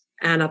practice.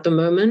 And at the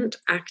moment,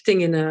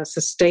 acting in a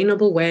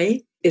sustainable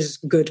way is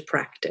good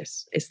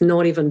practice. It's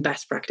not even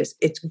best practice.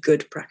 It's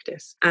good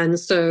practice. And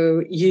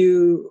so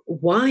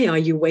why are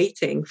you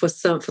waiting for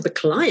the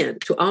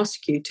client to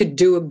ask you to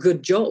do a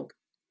good job?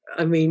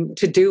 I mean,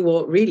 to do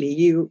what really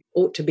you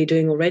ought to be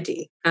doing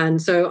already.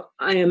 And so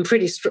I am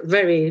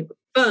very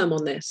firm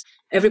on this.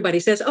 Everybody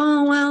says,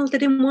 oh, well, they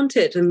didn't want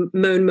it, and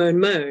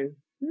moan.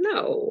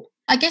 No.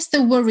 I guess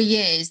the worry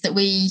is that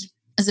we,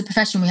 as a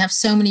profession, we have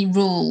so many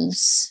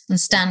rules and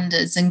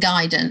standards and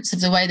guidance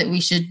of the way that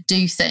we should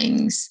do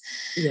things.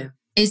 Yeah.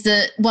 Is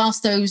that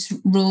whilst those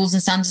rules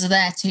and standards are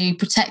there to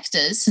protect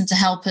us and to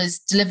help us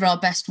deliver our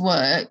best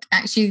work,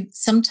 actually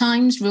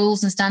sometimes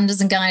rules and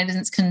standards and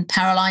guidance can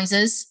paralyze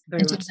us in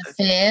terms of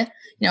fear.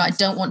 I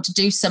don't want to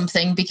do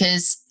something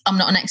because I'm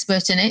not an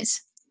expert in it.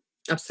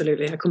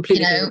 Absolutely. I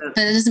completely agree with that.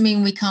 But it doesn't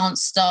mean we can't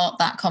start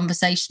that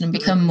conversation and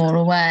become more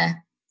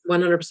aware.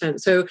 100%.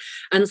 So,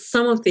 and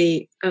some of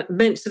the, so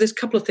there's a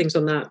couple of things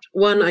on that.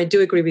 One, I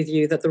do agree with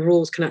you that the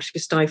rules can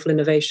actually stifle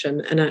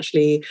innovation and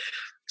actually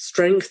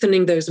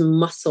strengthening those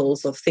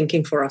muscles of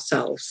thinking for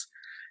ourselves,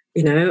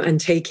 and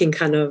taking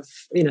kind of,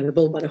 the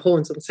bull by the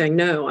horns and saying,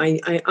 no,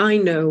 I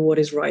know what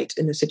is right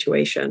in the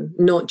situation,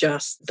 not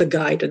just the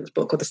guidance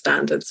book or the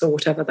standards or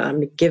whatever that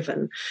I'm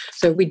given.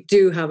 So we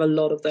do have a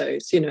lot of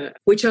those,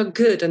 which are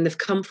good, and they've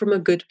come from a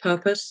good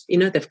purpose.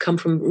 They've come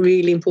from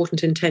really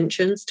important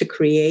intentions to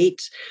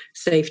create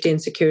safety and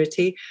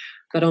security,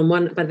 but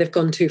they've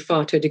gone too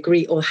far to a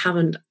degree, or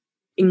haven't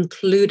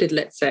included,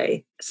 let's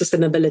say,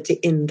 sustainability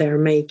in their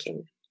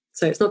making.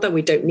 So it's not that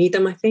we don't need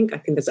them, I think.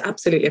 there's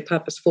absolutely a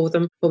purpose for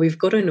them, but we've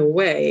got to, in a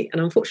way, and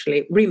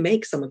unfortunately,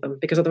 remake some of them,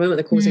 because at the moment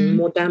they're causing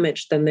more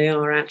damage than they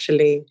are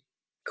actually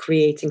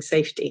creating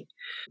safety.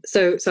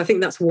 So I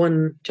think that's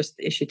one just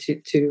issue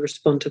to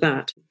respond to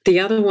that. The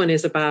other one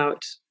is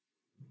about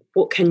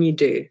what can you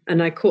do?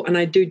 And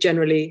I do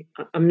generally,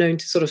 I'm known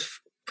to sort of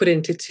put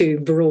into two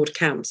broad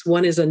camps.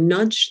 One is a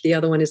nudge, the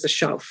other one is a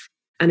shove.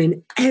 And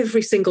in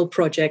every single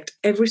project,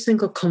 every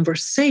single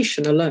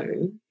conversation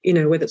alone,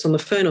 whether it's on the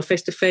phone or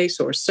face-to-face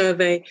or a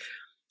survey,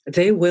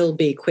 there will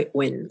be quick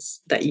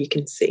wins that you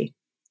can see.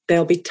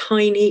 They'll be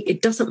tiny.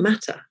 It doesn't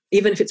matter.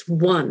 Even if it's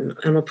one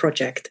on a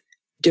project,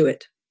 do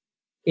it,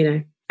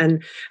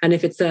 And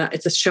if it's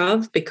a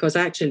shove, because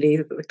actually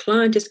the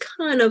client is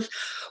kind of,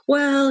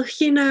 well,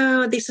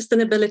 the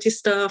sustainability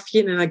stuff,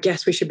 I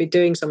guess we should be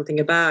doing something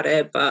about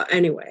it. But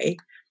anyway,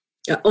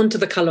 onto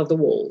the color of the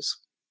walls,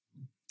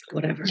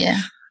 whatever.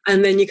 Yeah.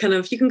 And then you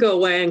can go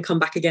away and come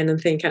back again and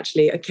think,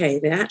 actually, okay,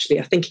 they actually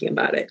are thinking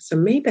about it. So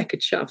maybe I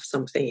could shove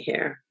something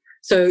here.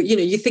 So,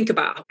 you think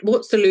about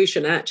what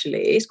solution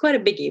actually is quite a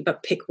biggie,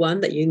 but pick one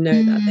that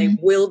that they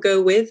will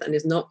go with and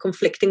is not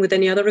conflicting with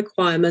any other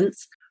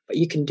requirements, but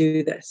you can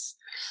do this.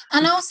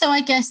 And also, I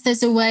guess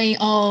there's a way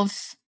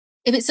of,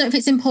 if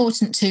it's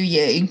important to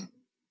you,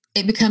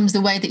 it becomes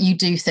the way that you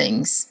do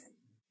things.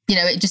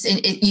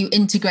 You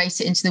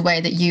integrate it into the way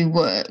that you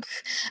work.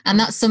 And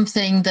that's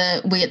something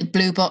that we at the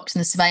Blue Box and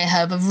the Surveyor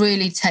Hub have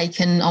really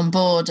taken on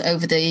board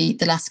over the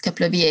last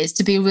couple of years,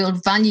 to be a real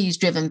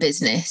values-driven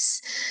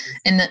business,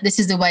 in that this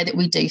is the way that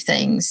we do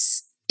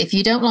things. If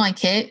you don't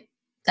like it,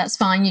 that's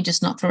fine. You're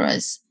just not for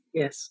us.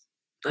 Yes.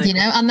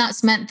 And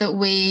that's meant that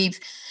we've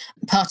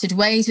parted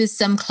ways with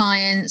some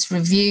clients,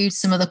 reviewed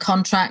some of the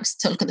contracts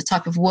to look at the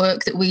type of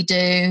work that we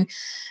do,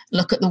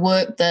 look at the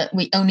work that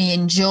we only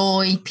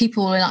enjoy,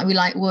 people we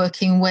like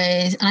working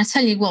with. And I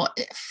tell you what,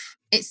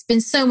 it's been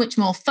so much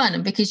more fun,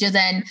 and because you're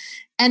then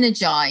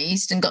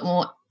energized and got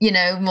more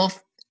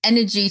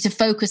energy to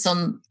focus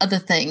on other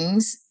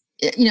things,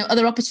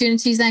 other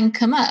opportunities then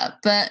come up.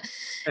 But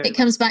it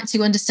comes back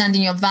to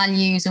understanding your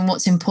values and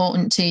what's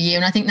important to you.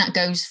 And I think that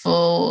goes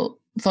for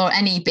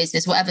any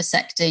business, whatever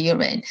sector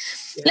you're in.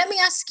 Yeah. Let me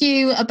ask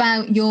you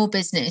about your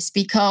business,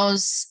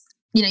 because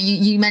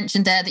you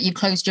mentioned there that you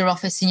closed your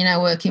office and you're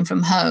now working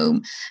from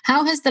home.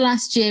 How has the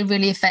last year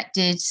really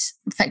affected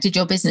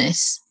your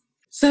business?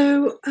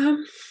 So,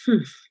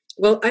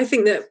 well, I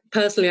think that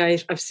personally,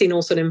 I've seen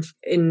also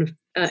an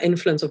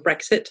influence of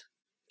Brexit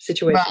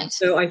situation. Right.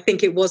 So I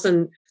think it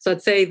wasn't. So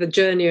I'd say the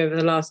journey over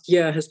the last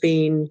year has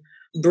been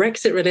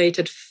Brexit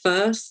related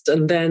first,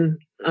 and then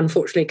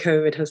unfortunately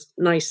COVID has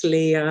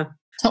nicely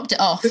topped it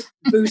off.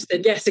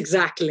 Boosted. Yes,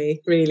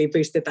 exactly. Really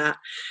boosted that.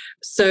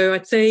 So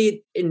I'd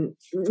say in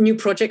new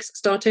projects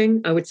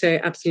starting, I would say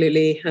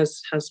absolutely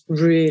has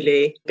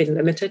really been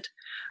limited.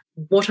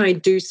 What I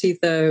do see,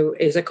 though,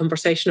 is a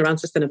conversation around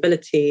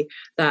sustainability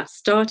that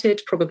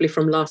started probably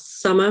from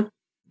last summer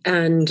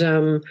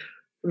and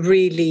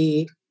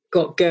really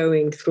got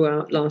going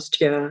throughout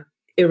last year,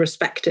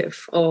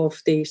 irrespective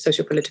of the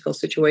socio-political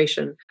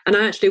situation. And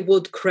I actually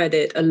would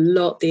credit a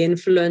lot the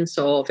influence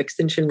of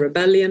Extinction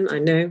Rebellion. I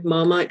know,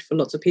 Marmite for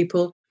lots of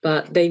people,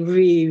 but they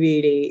really,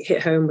 really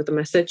hit home with the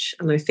message,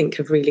 and I think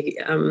have really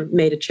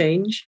made a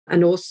change.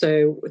 And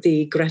also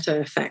the Greta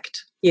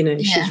effect,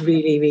 she's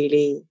really,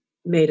 really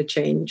made a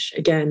change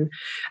again.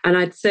 And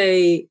I'd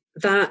say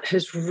that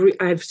has,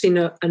 I've seen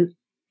a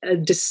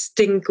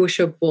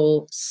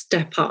distinguishable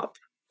step up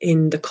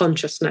in the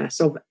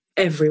consciousness of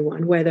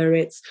everyone, whether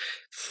it's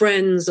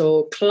friends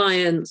or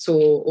clients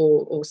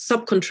or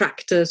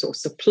subcontractors or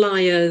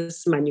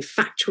suppliers,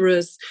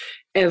 manufacturers.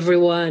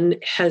 Everyone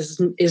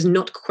is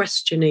not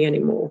questioning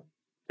anymore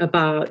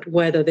about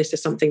whether this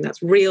is something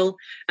that's real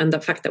and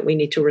the fact that we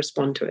need to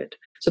respond to it.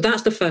 So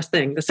that's the first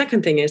thing. The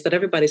second thing is that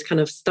everybody's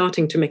kind of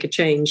starting to make a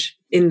change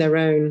in their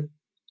own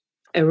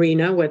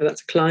arena, whether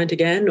that's a client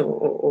again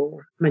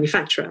or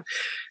manufacturer.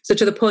 So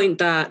to the point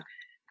that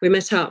we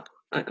met up,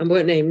 I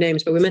won't name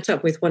names, but we met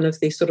up with one of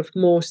the sort of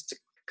most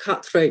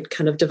cutthroat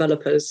kind of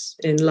developers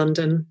in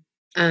London.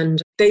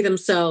 And they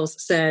themselves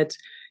said,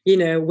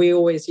 we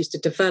always used to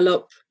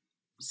develop,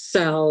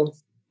 sell,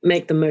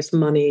 make the most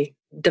money,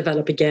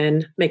 develop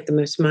again, make the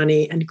most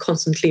money, and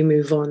constantly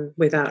move on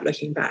without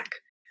looking back.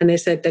 And they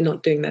said they're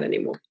not doing that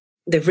anymore.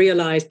 They've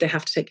realized they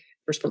have to take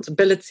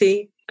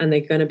responsibility, and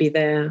they're going to be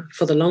there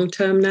for the long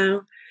term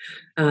now.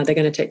 They're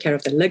going to take care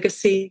of their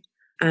legacy.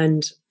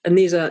 And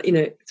these are,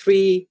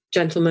 three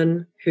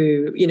gentlemen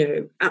who,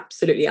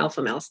 absolutely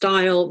alpha male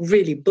style,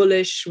 really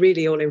bullish,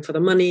 really all in for the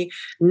money,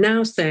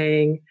 now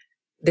saying,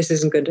 this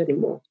isn't good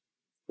anymore.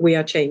 We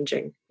are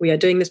changing. We are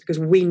doing this because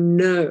we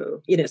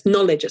know, it's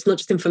knowledge. It's not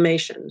just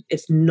information.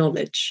 It's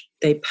knowledge.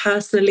 They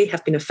personally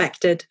have been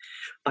affected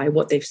by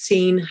what they've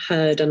seen,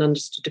 heard, and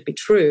understood to be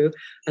true.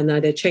 And now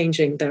they're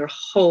changing their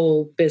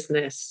whole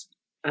business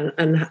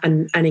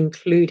and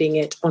including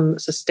it on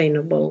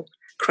sustainable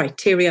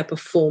criteria,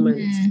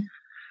 performance,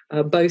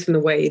 both in the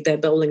way their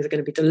buildings are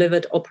going to be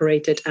delivered,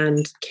 operated,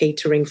 and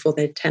catering for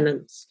their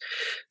tenants.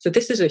 So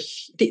this is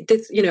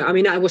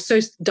I was so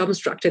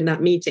dumbstruck in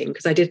that meeting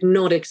because I did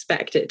not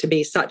expect it to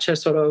be such a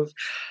sort of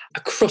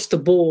across the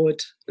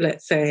board,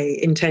 let's say,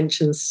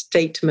 intention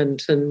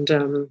statement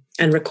and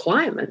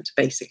requirement,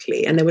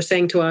 basically. And they were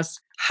saying to us,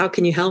 how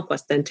can you help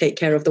us then take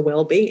care of the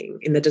well-being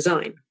in the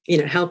design?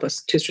 Help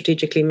us to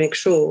strategically make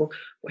sure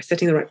we're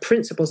setting the right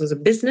principles as a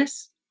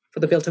business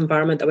for the built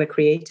environment that we're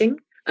creating,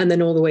 and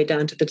then all the way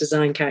down to the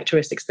design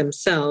characteristics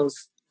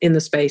themselves in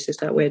the spaces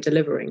that we're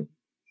delivering.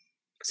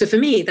 So for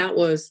me,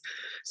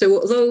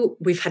 although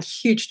we've had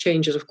huge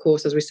changes, of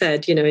course, as we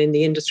said, in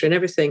the industry and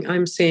everything,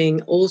 I'm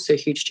seeing also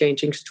huge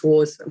changes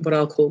towards what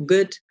I'll call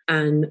good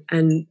and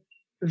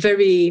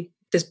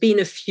there's been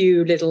a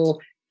few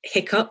little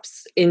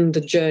hiccups in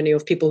the journey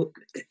of people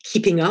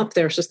keeping up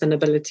their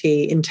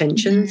sustainability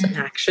intentions and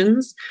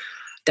actions,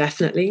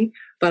 definitely.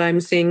 But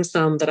I'm seeing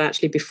some that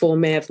actually before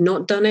may have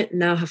not done it,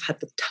 now have had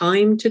the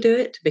time to do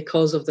it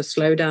because of the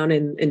slowdown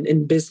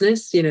in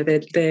business.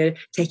 They're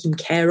taking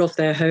care of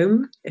their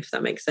home, if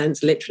that makes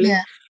sense, literally,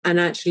 and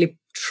actually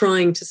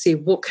trying to see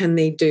what can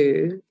they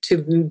do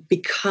to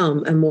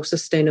become a more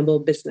sustainable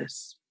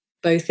business,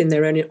 both in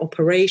their own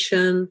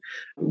operation,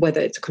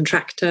 whether it's a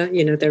contractor,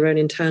 their own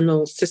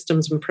internal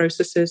systems and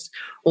processes,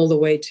 all the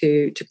way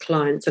to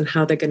clients and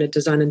how they're going to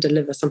design and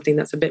deliver something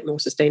that's a bit more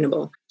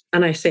sustainable.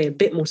 And I say a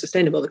bit more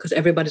sustainable because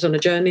everybody's on a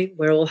journey.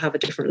 We all have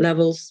different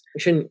levels. We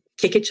shouldn't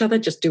kick each other,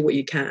 just do what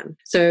you can.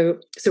 So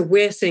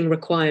we're seeing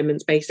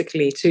requirements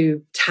basically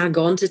to tag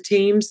on to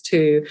teams,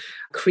 to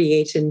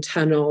create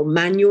internal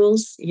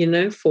manuals,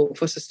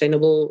 for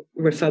sustainable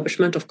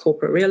refurbishment of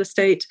corporate real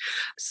estate,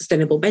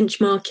 sustainable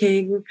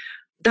benchmarking,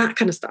 that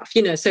kind of stuff,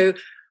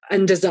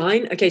 And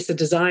design,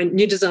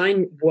 new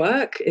design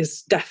work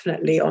is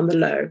definitely on the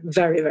low,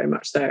 very, very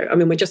much so. I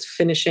mean, we're just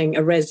finishing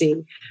a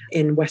resi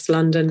in West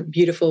London,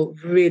 beautiful,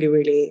 really,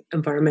 really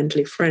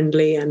environmentally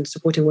friendly and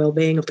supporting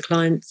well-being of the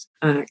clients.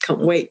 Can't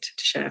wait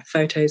to share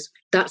photos.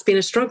 That's been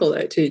a struggle,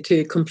 though,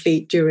 to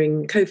complete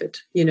during COVID,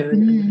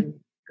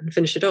 and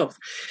finish it off.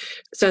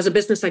 So as a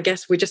business, I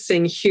guess we're just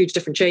seeing huge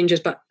different changes,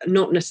 but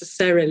not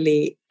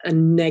necessarily a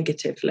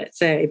negative, let's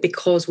say,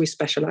 because we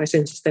specialize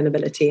in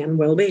sustainability and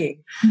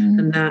well-being.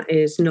 And that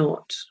is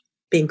not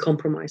being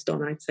compromised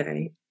on, I'd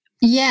say.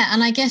 Yeah,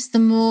 and I guess the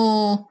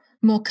more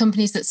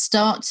companies that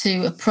start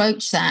to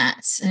approach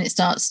that and it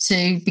starts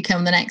to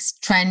become the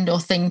next trend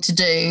or thing to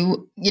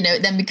do,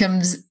 it then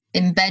becomes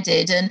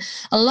embedded. And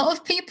a lot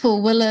of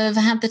people will have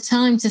had the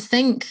time to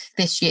think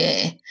this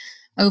year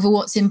over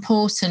what's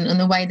important and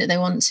the way that they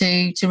want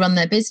to run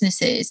their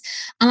businesses.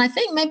 And I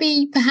think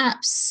maybe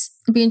perhaps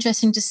it'd be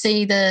interesting to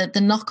see the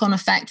knock-on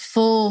effect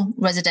for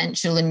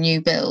residential and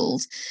new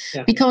build.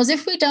 Yeah. Because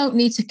if we don't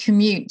need to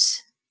commute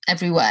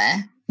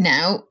everywhere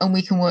now and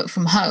we can work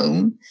from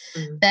home,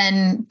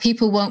 then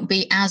people won't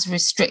be as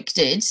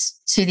restricted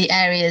to the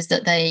areas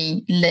that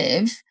they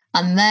live.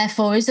 And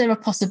therefore, is there a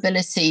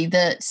possibility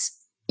that,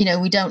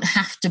 we don't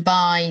have to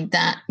buy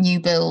that new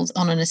build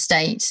on an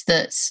estate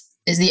that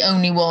is the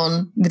only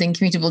one within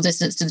commutable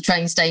distance to the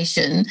train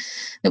station,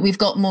 that we've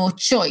got more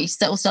choice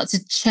that will start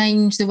to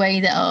change the way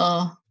that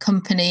our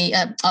country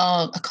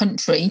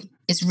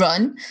is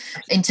run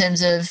in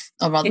terms of,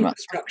 or rather,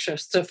 infrastructure.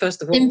 So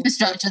first of all,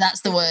 infrastructure,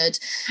 that's the word.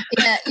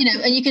 Yeah,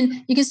 and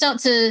you can start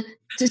to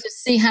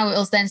just see how it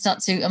will then start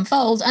to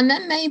unfold, and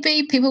then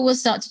maybe people will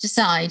start to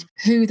decide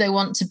who they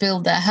want to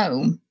build their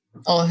home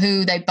or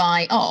who they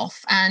buy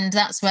off, and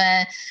that's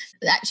where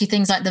actually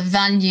things like the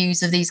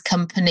values of these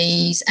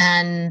companies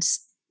and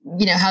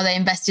how they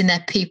invest in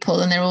their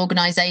people and their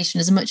organization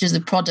as much as the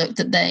product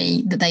that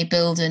they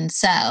build and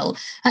sell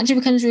actually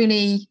becomes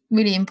really,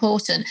 really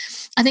important.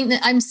 I think that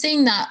I'm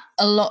seeing that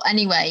a lot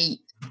anyway,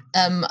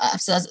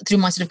 through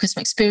my sort of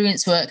customer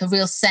experience work, a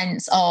real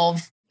sense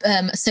of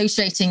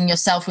associating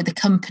yourself with a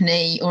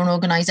company or an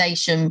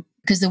organization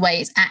because the way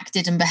it's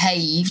acted and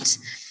behaved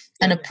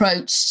and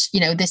approached,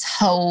 this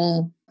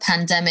whole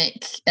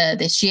pandemic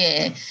this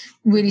year,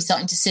 really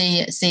starting to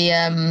see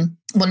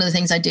one of the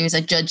things I do is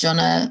I judge on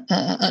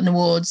an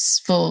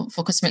awards for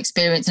customer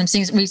experience, and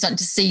I'm really starting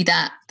to see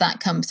that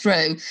come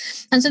through.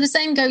 And so the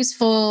same goes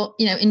for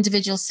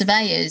individual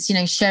surveyors,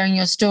 sharing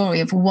your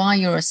story of why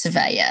you're a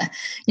surveyor,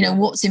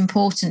 what's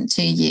important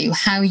to you,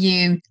 how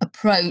you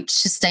approach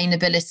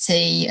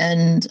sustainability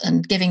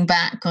and giving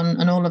back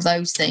on all of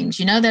those things.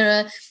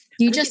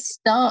 You just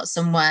start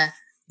somewhere.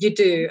 You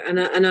do. And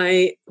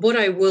what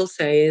I will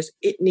say is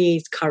it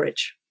needs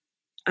courage.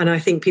 And I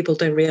think people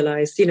don't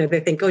realize, they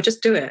think, oh,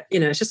 just do it.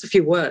 It's just a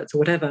few words or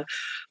whatever.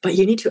 But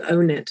you need to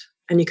own it.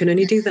 And you can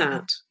only do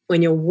that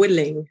when you're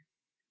willing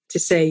to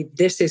say,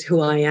 this is who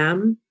I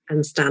am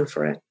and stand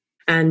for it.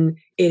 And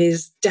it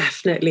is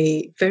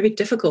definitely very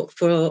difficult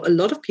for a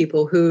lot of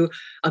people who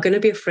are going to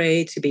be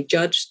afraid to be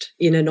judged,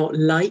 not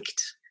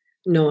liked,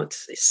 not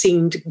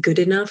seemed good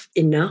enough.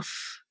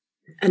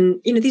 And,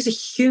 these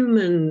are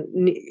human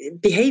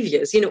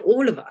behaviors,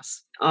 all of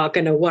us. are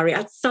going to worry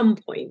at some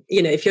point.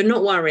 If you're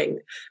not worrying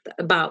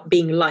about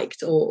being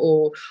liked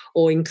or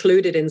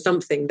included in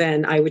something,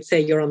 then I would say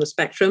you're on the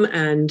spectrum,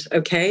 and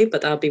okay,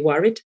 but I'll be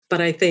worried.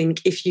 But I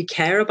think if you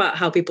care about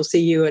how people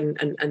see you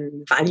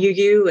and value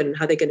you and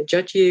how they're going to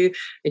judge you,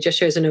 it just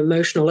shows an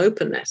emotional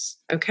openness.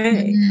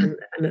 Okay. And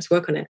let's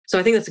work on it. So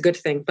I think that's a good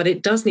thing, but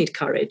it does need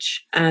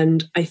courage.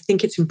 And I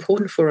think it's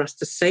important for us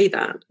to say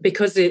that,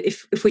 because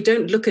if we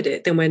don't look at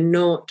it, then we're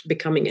not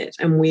becoming it,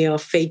 and we are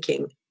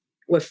faking.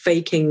 We're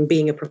faking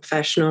being a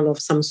professional of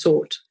some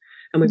sort,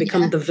 and we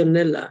become the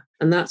vanilla.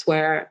 And that's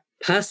where,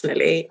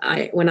 personally,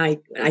 when I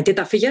did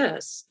that for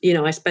years,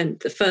 I spent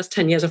the first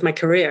 10 years of my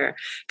career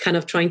kind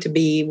of trying to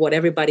be what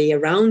everybody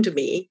around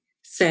me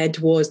said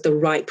was the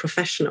right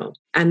professional.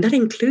 And that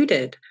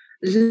included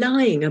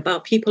lying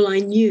about people I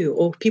knew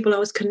or people I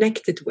was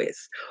connected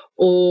with,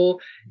 or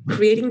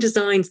creating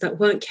designs that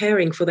weren't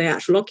caring for the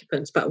actual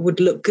occupants, but would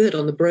look good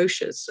on the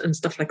brochures and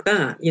stuff like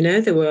that.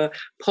 They were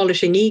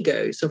polishing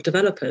egos of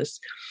developers.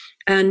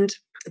 And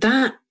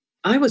that,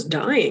 I was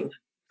dying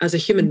as a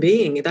human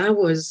being.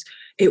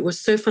 It was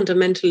so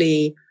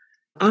fundamentally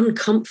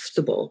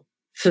uncomfortable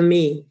for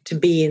me to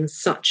be in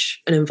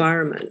such an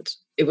environment.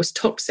 It was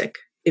toxic.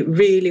 It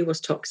really was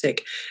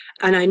toxic.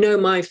 And I know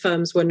my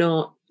firms were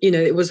not,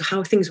 it was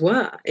how things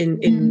were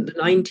in the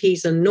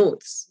 90s and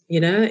noughts,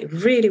 it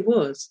really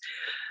was.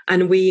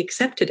 And we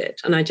accepted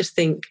it. And I just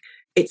think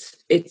it's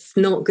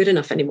not good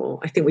enough anymore.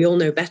 I think we all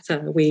know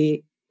better.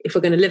 If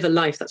we're going to live a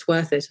life that's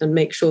worth it and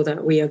make sure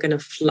that we are going to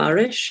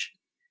flourish,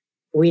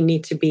 we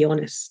need to be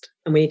honest,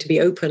 and we need to be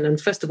open. And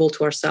first of all,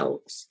 to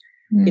ourselves,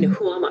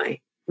 who am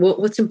I?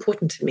 What's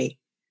important to me?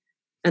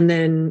 And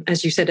then,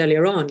 as you said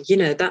earlier on,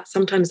 that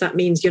sometimes that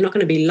means you're not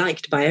going to be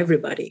liked by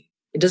everybody.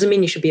 It doesn't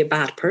mean you should be a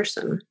bad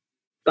person,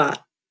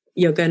 but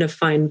you're going to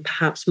find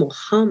perhaps more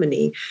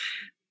harmony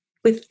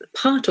with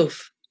part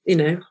of,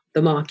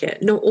 the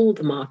market, not all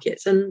the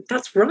markets. And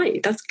that's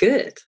right. That's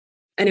good.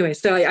 Anyway,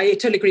 so I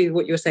totally agree with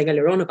what you were saying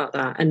earlier on about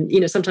that. And,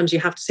 sometimes you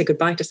have to say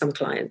goodbye to some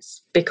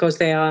clients because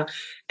they are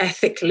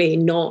ethically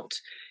not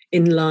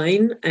in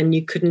line and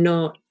you could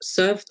not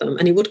serve them,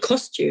 and it would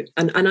cost you.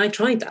 And I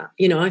tried that.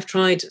 I've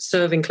tried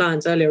serving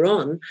clients earlier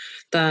on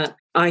that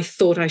I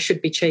thought I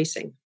should be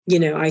chasing.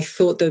 I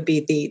thought there'd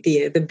be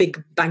the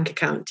big bank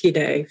account,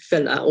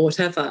 filler or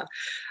whatever.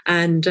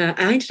 And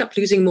I ended up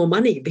losing more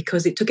money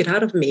because it took it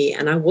out of me,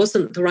 and I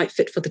wasn't the right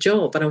fit for the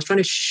job. And I was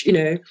trying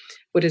to,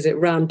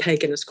 round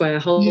peg in a square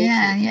hole.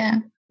 Yeah.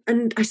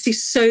 And I see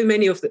so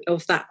many of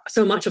that,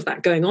 so much of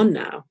that going on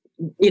now.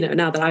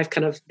 Now that I've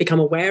kind of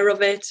become aware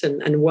of it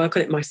and work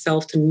on it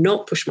myself to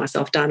not push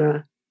myself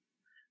down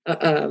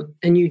a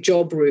new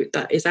job route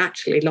that is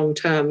actually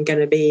long-term going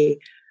to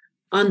be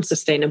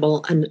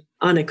unsustainable and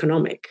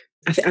uneconomic.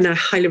 And I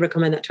highly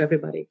recommend that to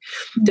everybody.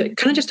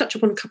 Can I just touch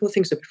upon a couple of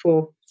things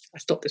before I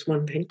stop this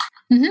one thing?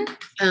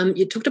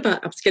 You talked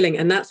about upskilling,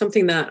 and that's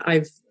something that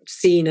I've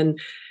seen. And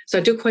so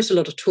I do quite a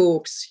lot of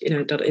talks,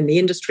 in the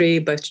industry,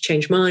 both to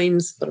change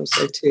minds, but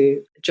also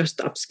to just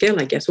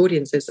upskill, I guess,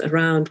 audiences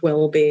around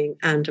well-being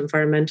and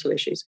environmental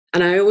issues.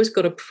 And I always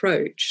got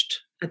approached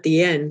at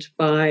the end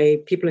by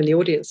people in the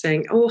audience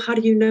saying, "Oh, how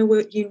do you know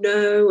what you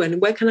know?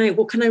 And what can I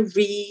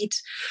read?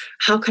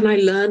 How can I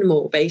learn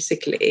more,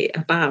 basically,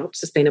 about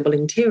sustainable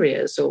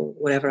interiors," or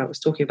whatever I was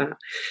talking about.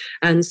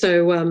 And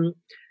so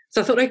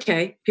I thought,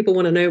 okay, people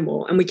want to know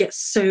more. And we get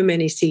so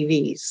many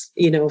CVs,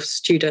 of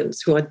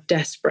students who are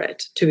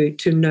desperate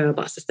to know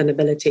about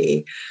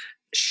sustainability,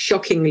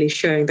 shockingly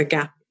showing the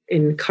gap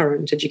in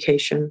current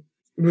education,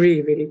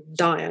 really, really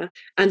dire.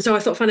 And so I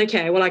thought, fine,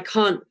 okay, well, I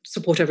can't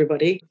support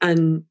everybody,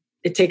 and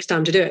it takes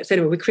time to do it. So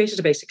anyway, we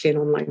created basically an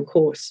online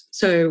course.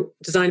 So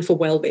Design for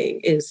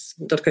Wellbeing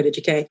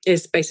 .co.uk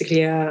is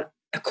basically a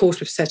course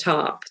we've set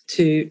up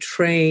to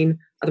train,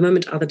 at the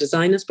moment, other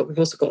designers, but we've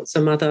also got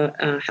some other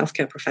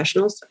healthcare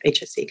professionals,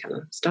 HSC kind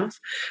of stuff,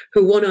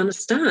 who want to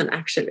understand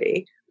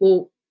actually,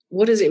 well,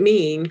 what does it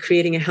mean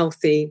creating a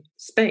healthy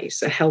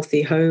space, a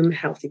healthy home,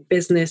 healthy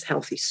business,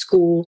 healthy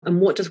school,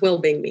 and what does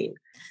well-being mean?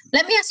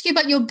 Let me ask you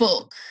about your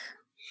book.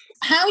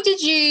 How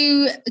did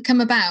you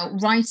come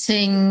about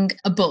writing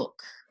a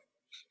book?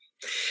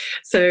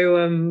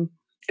 So,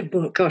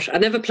 gosh, I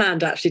never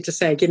planned actually to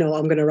say, I'm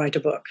going to write a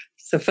book.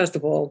 So first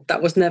of all,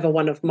 that was never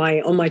on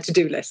my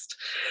to-do list.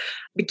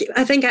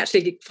 I think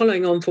actually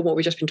following on from what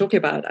we've just been talking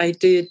about, I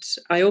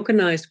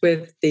organised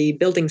with the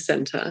Building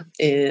Centre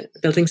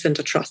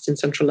Trust in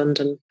Central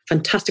London.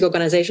 Fantastic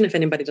organisation. If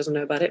anybody doesn't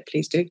know about it,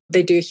 please do.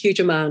 They do a huge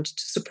amount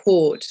to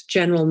support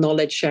general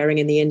knowledge sharing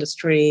in the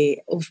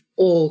industry of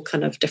all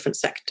kind of different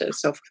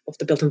sectors of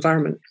the built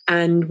environment.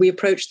 And we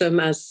approached them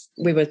as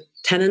we were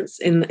tenants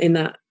in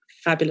that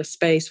fabulous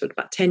space for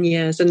about 10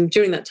 years. And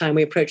during that time,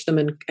 we approached them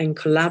and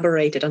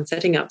collaborated on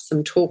setting up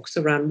some talks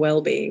around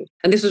well-being.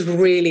 And this was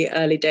really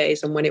early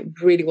days and when it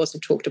really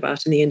wasn't talked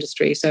about in the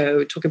industry.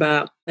 So talk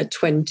about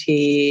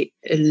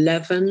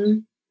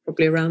 2011,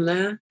 probably around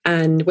there.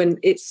 And when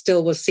it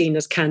still was seen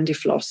as candy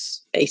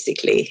floss,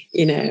 basically,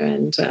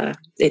 and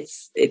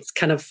it's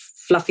kind of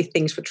fluffy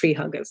things for tree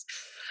huggers.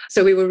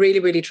 So we were really,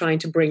 really trying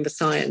to bring the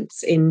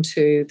science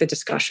into the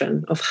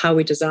discussion of how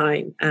we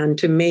design and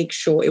to make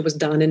sure it was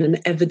done in an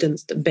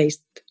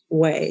evidence-based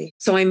way.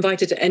 So I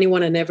invited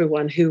anyone and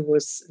everyone who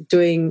was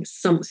doing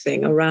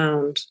something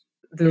around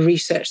the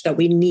research that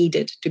we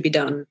needed to be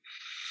done.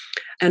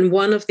 And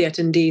one of the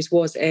attendees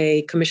was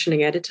a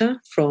commissioning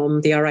editor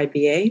from the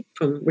RIBA,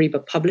 from Reba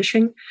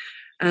Publishing.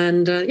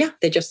 And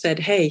they just said,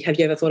 hey, have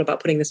you ever thought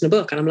about putting this in a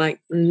book? And I'm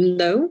like,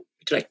 no.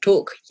 Would you like to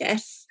talk?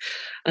 Yes.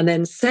 And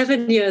then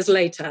 7 years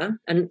later,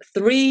 and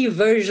 3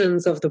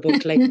 versions of the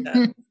book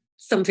later,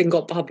 something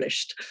got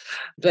published.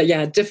 But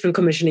yeah, different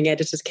commissioning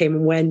editors came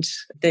and went.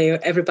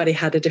 Everybody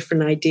had a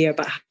different idea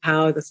about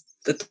how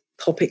the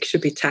topic should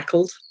be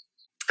tackled.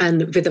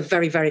 And with a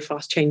very, very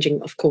fast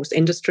changing, of course,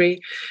 industry,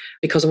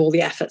 because of all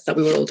the efforts that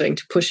we were all doing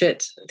to push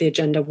it, the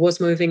agenda was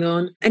moving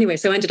on. Anyway,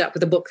 so I ended up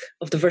with a book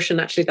of the version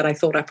actually that I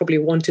thought I probably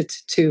wanted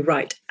to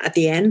write at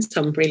the end.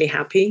 So I'm really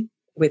happy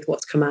with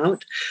what's come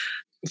out.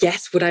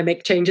 Yes, would I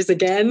make changes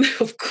again?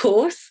 Of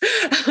course.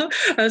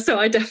 So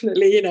I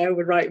definitely,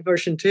 would write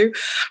version 2.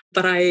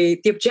 But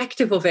the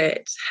objective of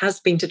it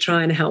has been to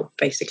try and help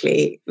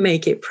basically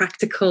make it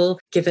practical,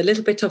 give a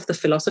little bit of the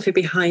philosophy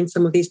behind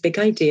some of these big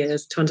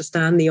ideas to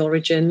understand the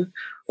origin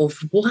of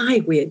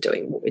why we're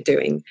doing what we're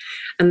doing,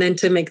 and then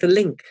to make the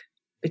link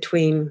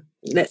between,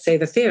 let's say,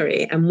 the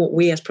theory and what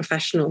we as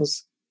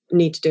professionals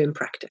need to do in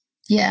practice.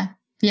 Yeah,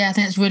 I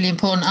think it's really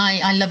important.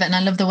 I love it, and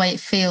I love the way it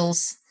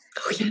feels.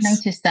 Oh, yes.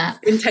 Notice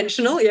that.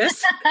 Intentional,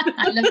 yes.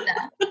 I love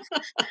that.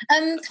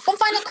 One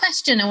final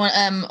question I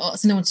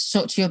want to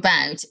talk to you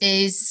about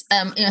is,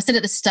 I said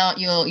at the start,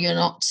 you're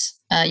not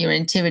you're an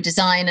interior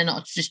designer,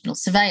 not a traditional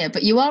surveyor,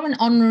 but you are an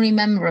honorary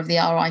member of the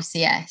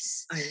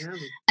RICS. I am.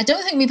 I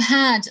don't think we've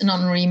had an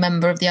honorary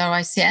member of the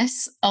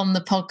RICS on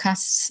the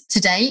podcast to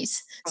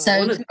date.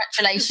 So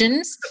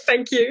congratulations.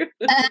 Thank you.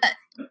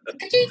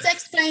 Could you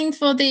explain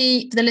for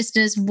the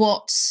listeners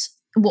what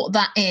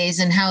that is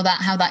and how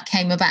that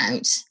came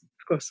about?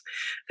 Of course.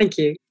 Thank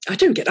you. I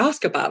don't get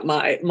asked about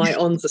my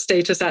ONSA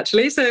status,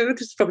 actually, so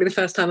this is probably the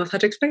first time I've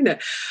had to explain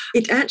it.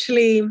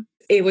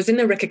 It was in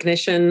a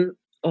recognition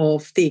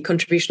of the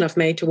contribution I've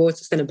made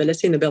towards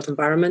sustainability in the built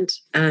environment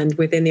and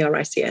within the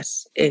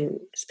RICS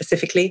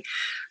specifically,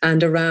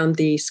 and around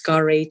the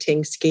SCAR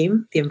rating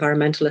scheme, the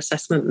environmental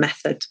assessment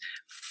method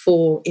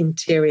for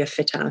interior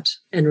fit-out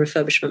and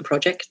refurbishment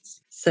projects.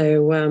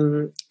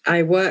 So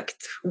I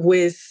worked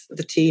with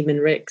the team in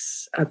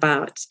RICS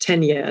about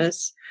 10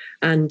 years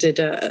and did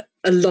a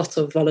lot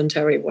of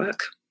voluntary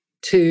work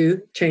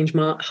to change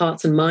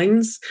hearts and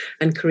minds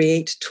and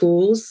create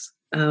tools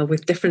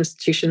with different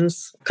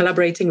institutions,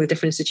 collaborating with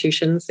different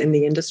institutions in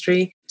the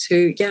industry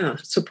to,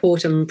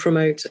 support and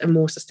promote a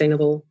more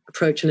sustainable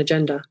approach and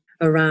agenda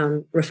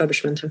around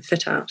refurbishment and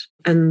fit out.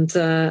 And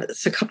so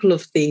a couple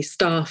of the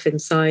staff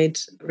inside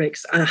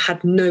RICS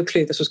had no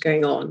clue this was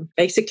going on.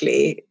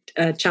 Basically,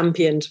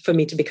 championed for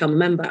me to become a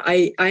member.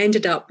 I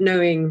ended up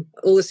knowing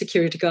all the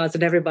security guards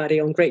and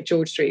everybody on Great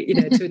George Street,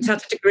 to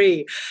such a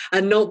degree,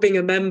 and not being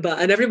a member.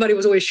 And everybody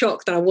was always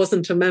shocked that I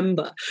wasn't a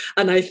member.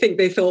 And I think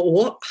they thought,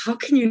 what? How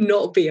can you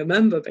not be a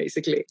member,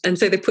 basically? And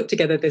so they put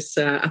together this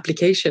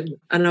application.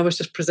 And I was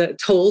just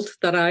told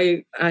that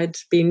I'd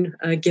been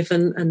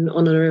given an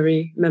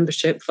honorary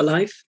membership for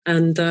life.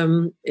 And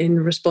in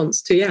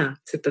response to the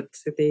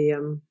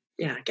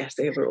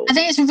overall. I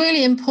think it's a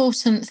really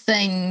important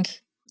thing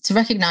to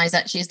recognise,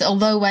 actually, is that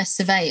although we're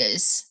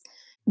surveyors,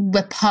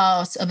 we're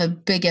part of a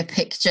bigger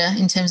picture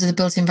in terms of the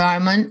built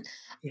environment.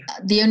 Yeah.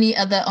 The only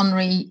other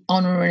honorary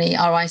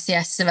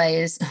RICS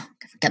surveyors,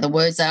 get the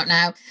words out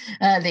now,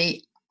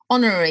 the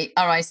honorary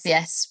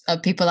RICS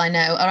people I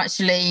know are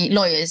actually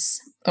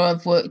lawyers or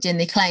have worked in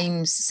the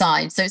claims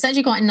side. So it's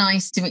actually quite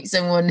nice to meet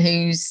someone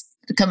who's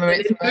become an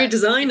interior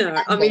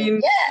designer. I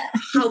mean,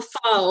 how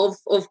far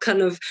of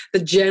kind of the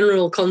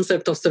general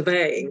concept of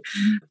surveying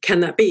can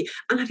that be?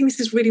 And I think this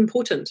is really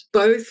important,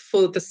 both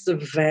for the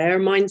surveyor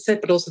mindset,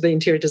 but also the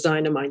interior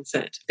designer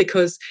mindset,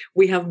 because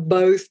we have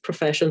both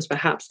professions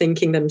perhaps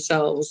thinking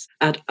themselves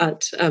at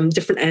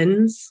different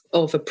ends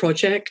of a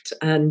project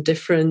and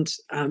different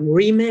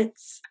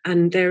remits.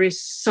 And there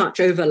is such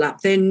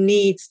overlap. There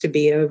needs to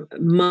be a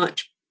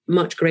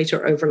much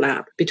greater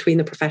overlap between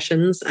the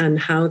professions and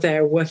how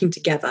they're working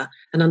together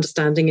and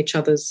understanding each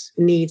other's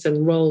needs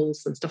and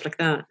roles and stuff like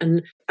that.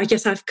 And I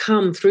guess I've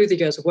come through the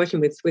years of working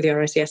with the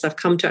RICS, I've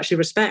come to actually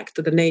respect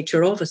the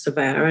nature of a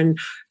surveyor and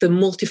the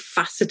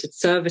multifaceted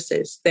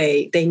services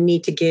they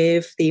need to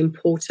give, the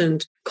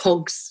important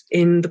cogs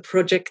in the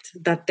project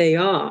that they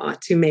are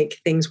to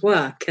make things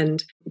work,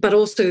 but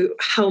also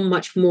how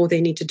much more they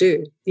need to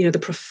do. The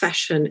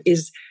profession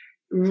is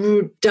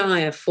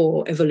dire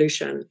for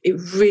evolution. It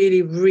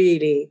really,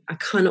 really, I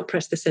cannot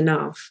press this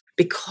enough,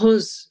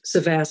 because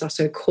surveyors are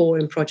so core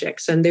in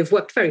projects and they've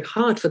worked very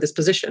hard for this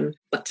position,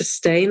 but to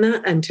stay in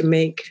that and to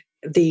make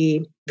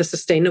the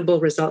sustainable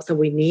results that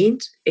we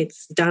need,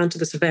 it's down to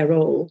the surveyor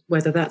role,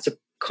 whether that's a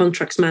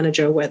contracts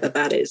manager, whether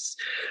that is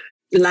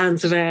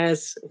land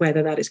surveyors,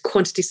 whether that is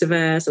quantity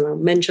surveyors, and I'll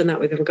mention that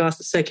with regards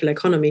to circular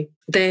economy.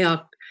 They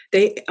are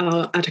they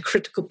are at a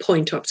critical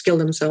point to upskill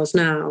themselves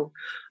now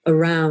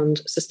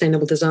around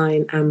sustainable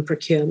design and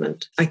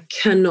procurement. I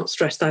cannot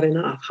stress that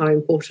enough, how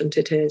important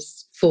it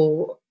is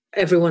for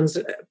everyone's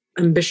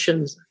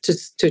ambitions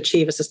to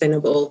achieve a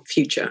sustainable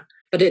future.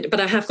 But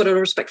I have got a lot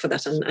of respect for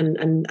that,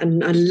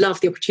 and I love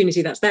the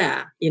opportunity that's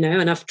there,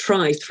 and I've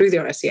tried through the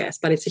RSCS,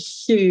 but it's a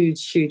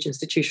huge, huge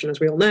institution,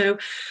 as we all know.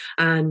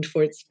 And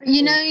for its...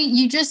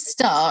 you just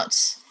start.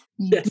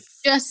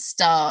 Just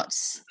start.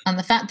 And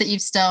the fact that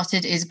you've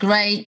started is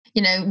great.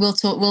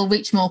 We'll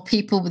reach more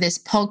people with this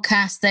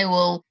podcast. They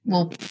will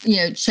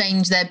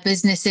change their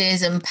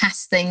businesses and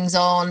pass things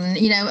on,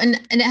 and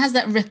it has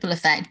that ripple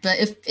effect.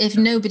 But if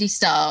nobody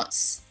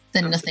starts,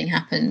 then nothing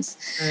happens.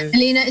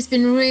 Elina, it's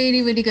been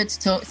really, really good to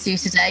talk to you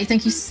today.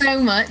 Thank you so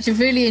much.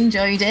 I've really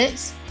enjoyed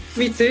it.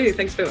 Me too.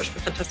 Thanks very much for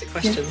fantastic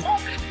questions.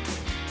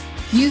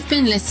 You've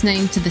been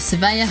listening to the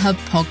Surveyor Hub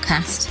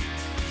podcast.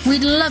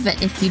 We'd love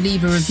it if you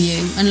leave a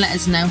review and let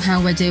us know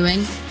how we're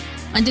doing.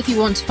 And if you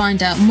want to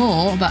find out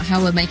more about how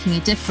we're making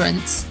a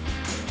difference,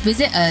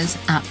 visit us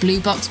at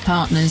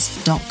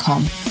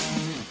blueboxpartners.com.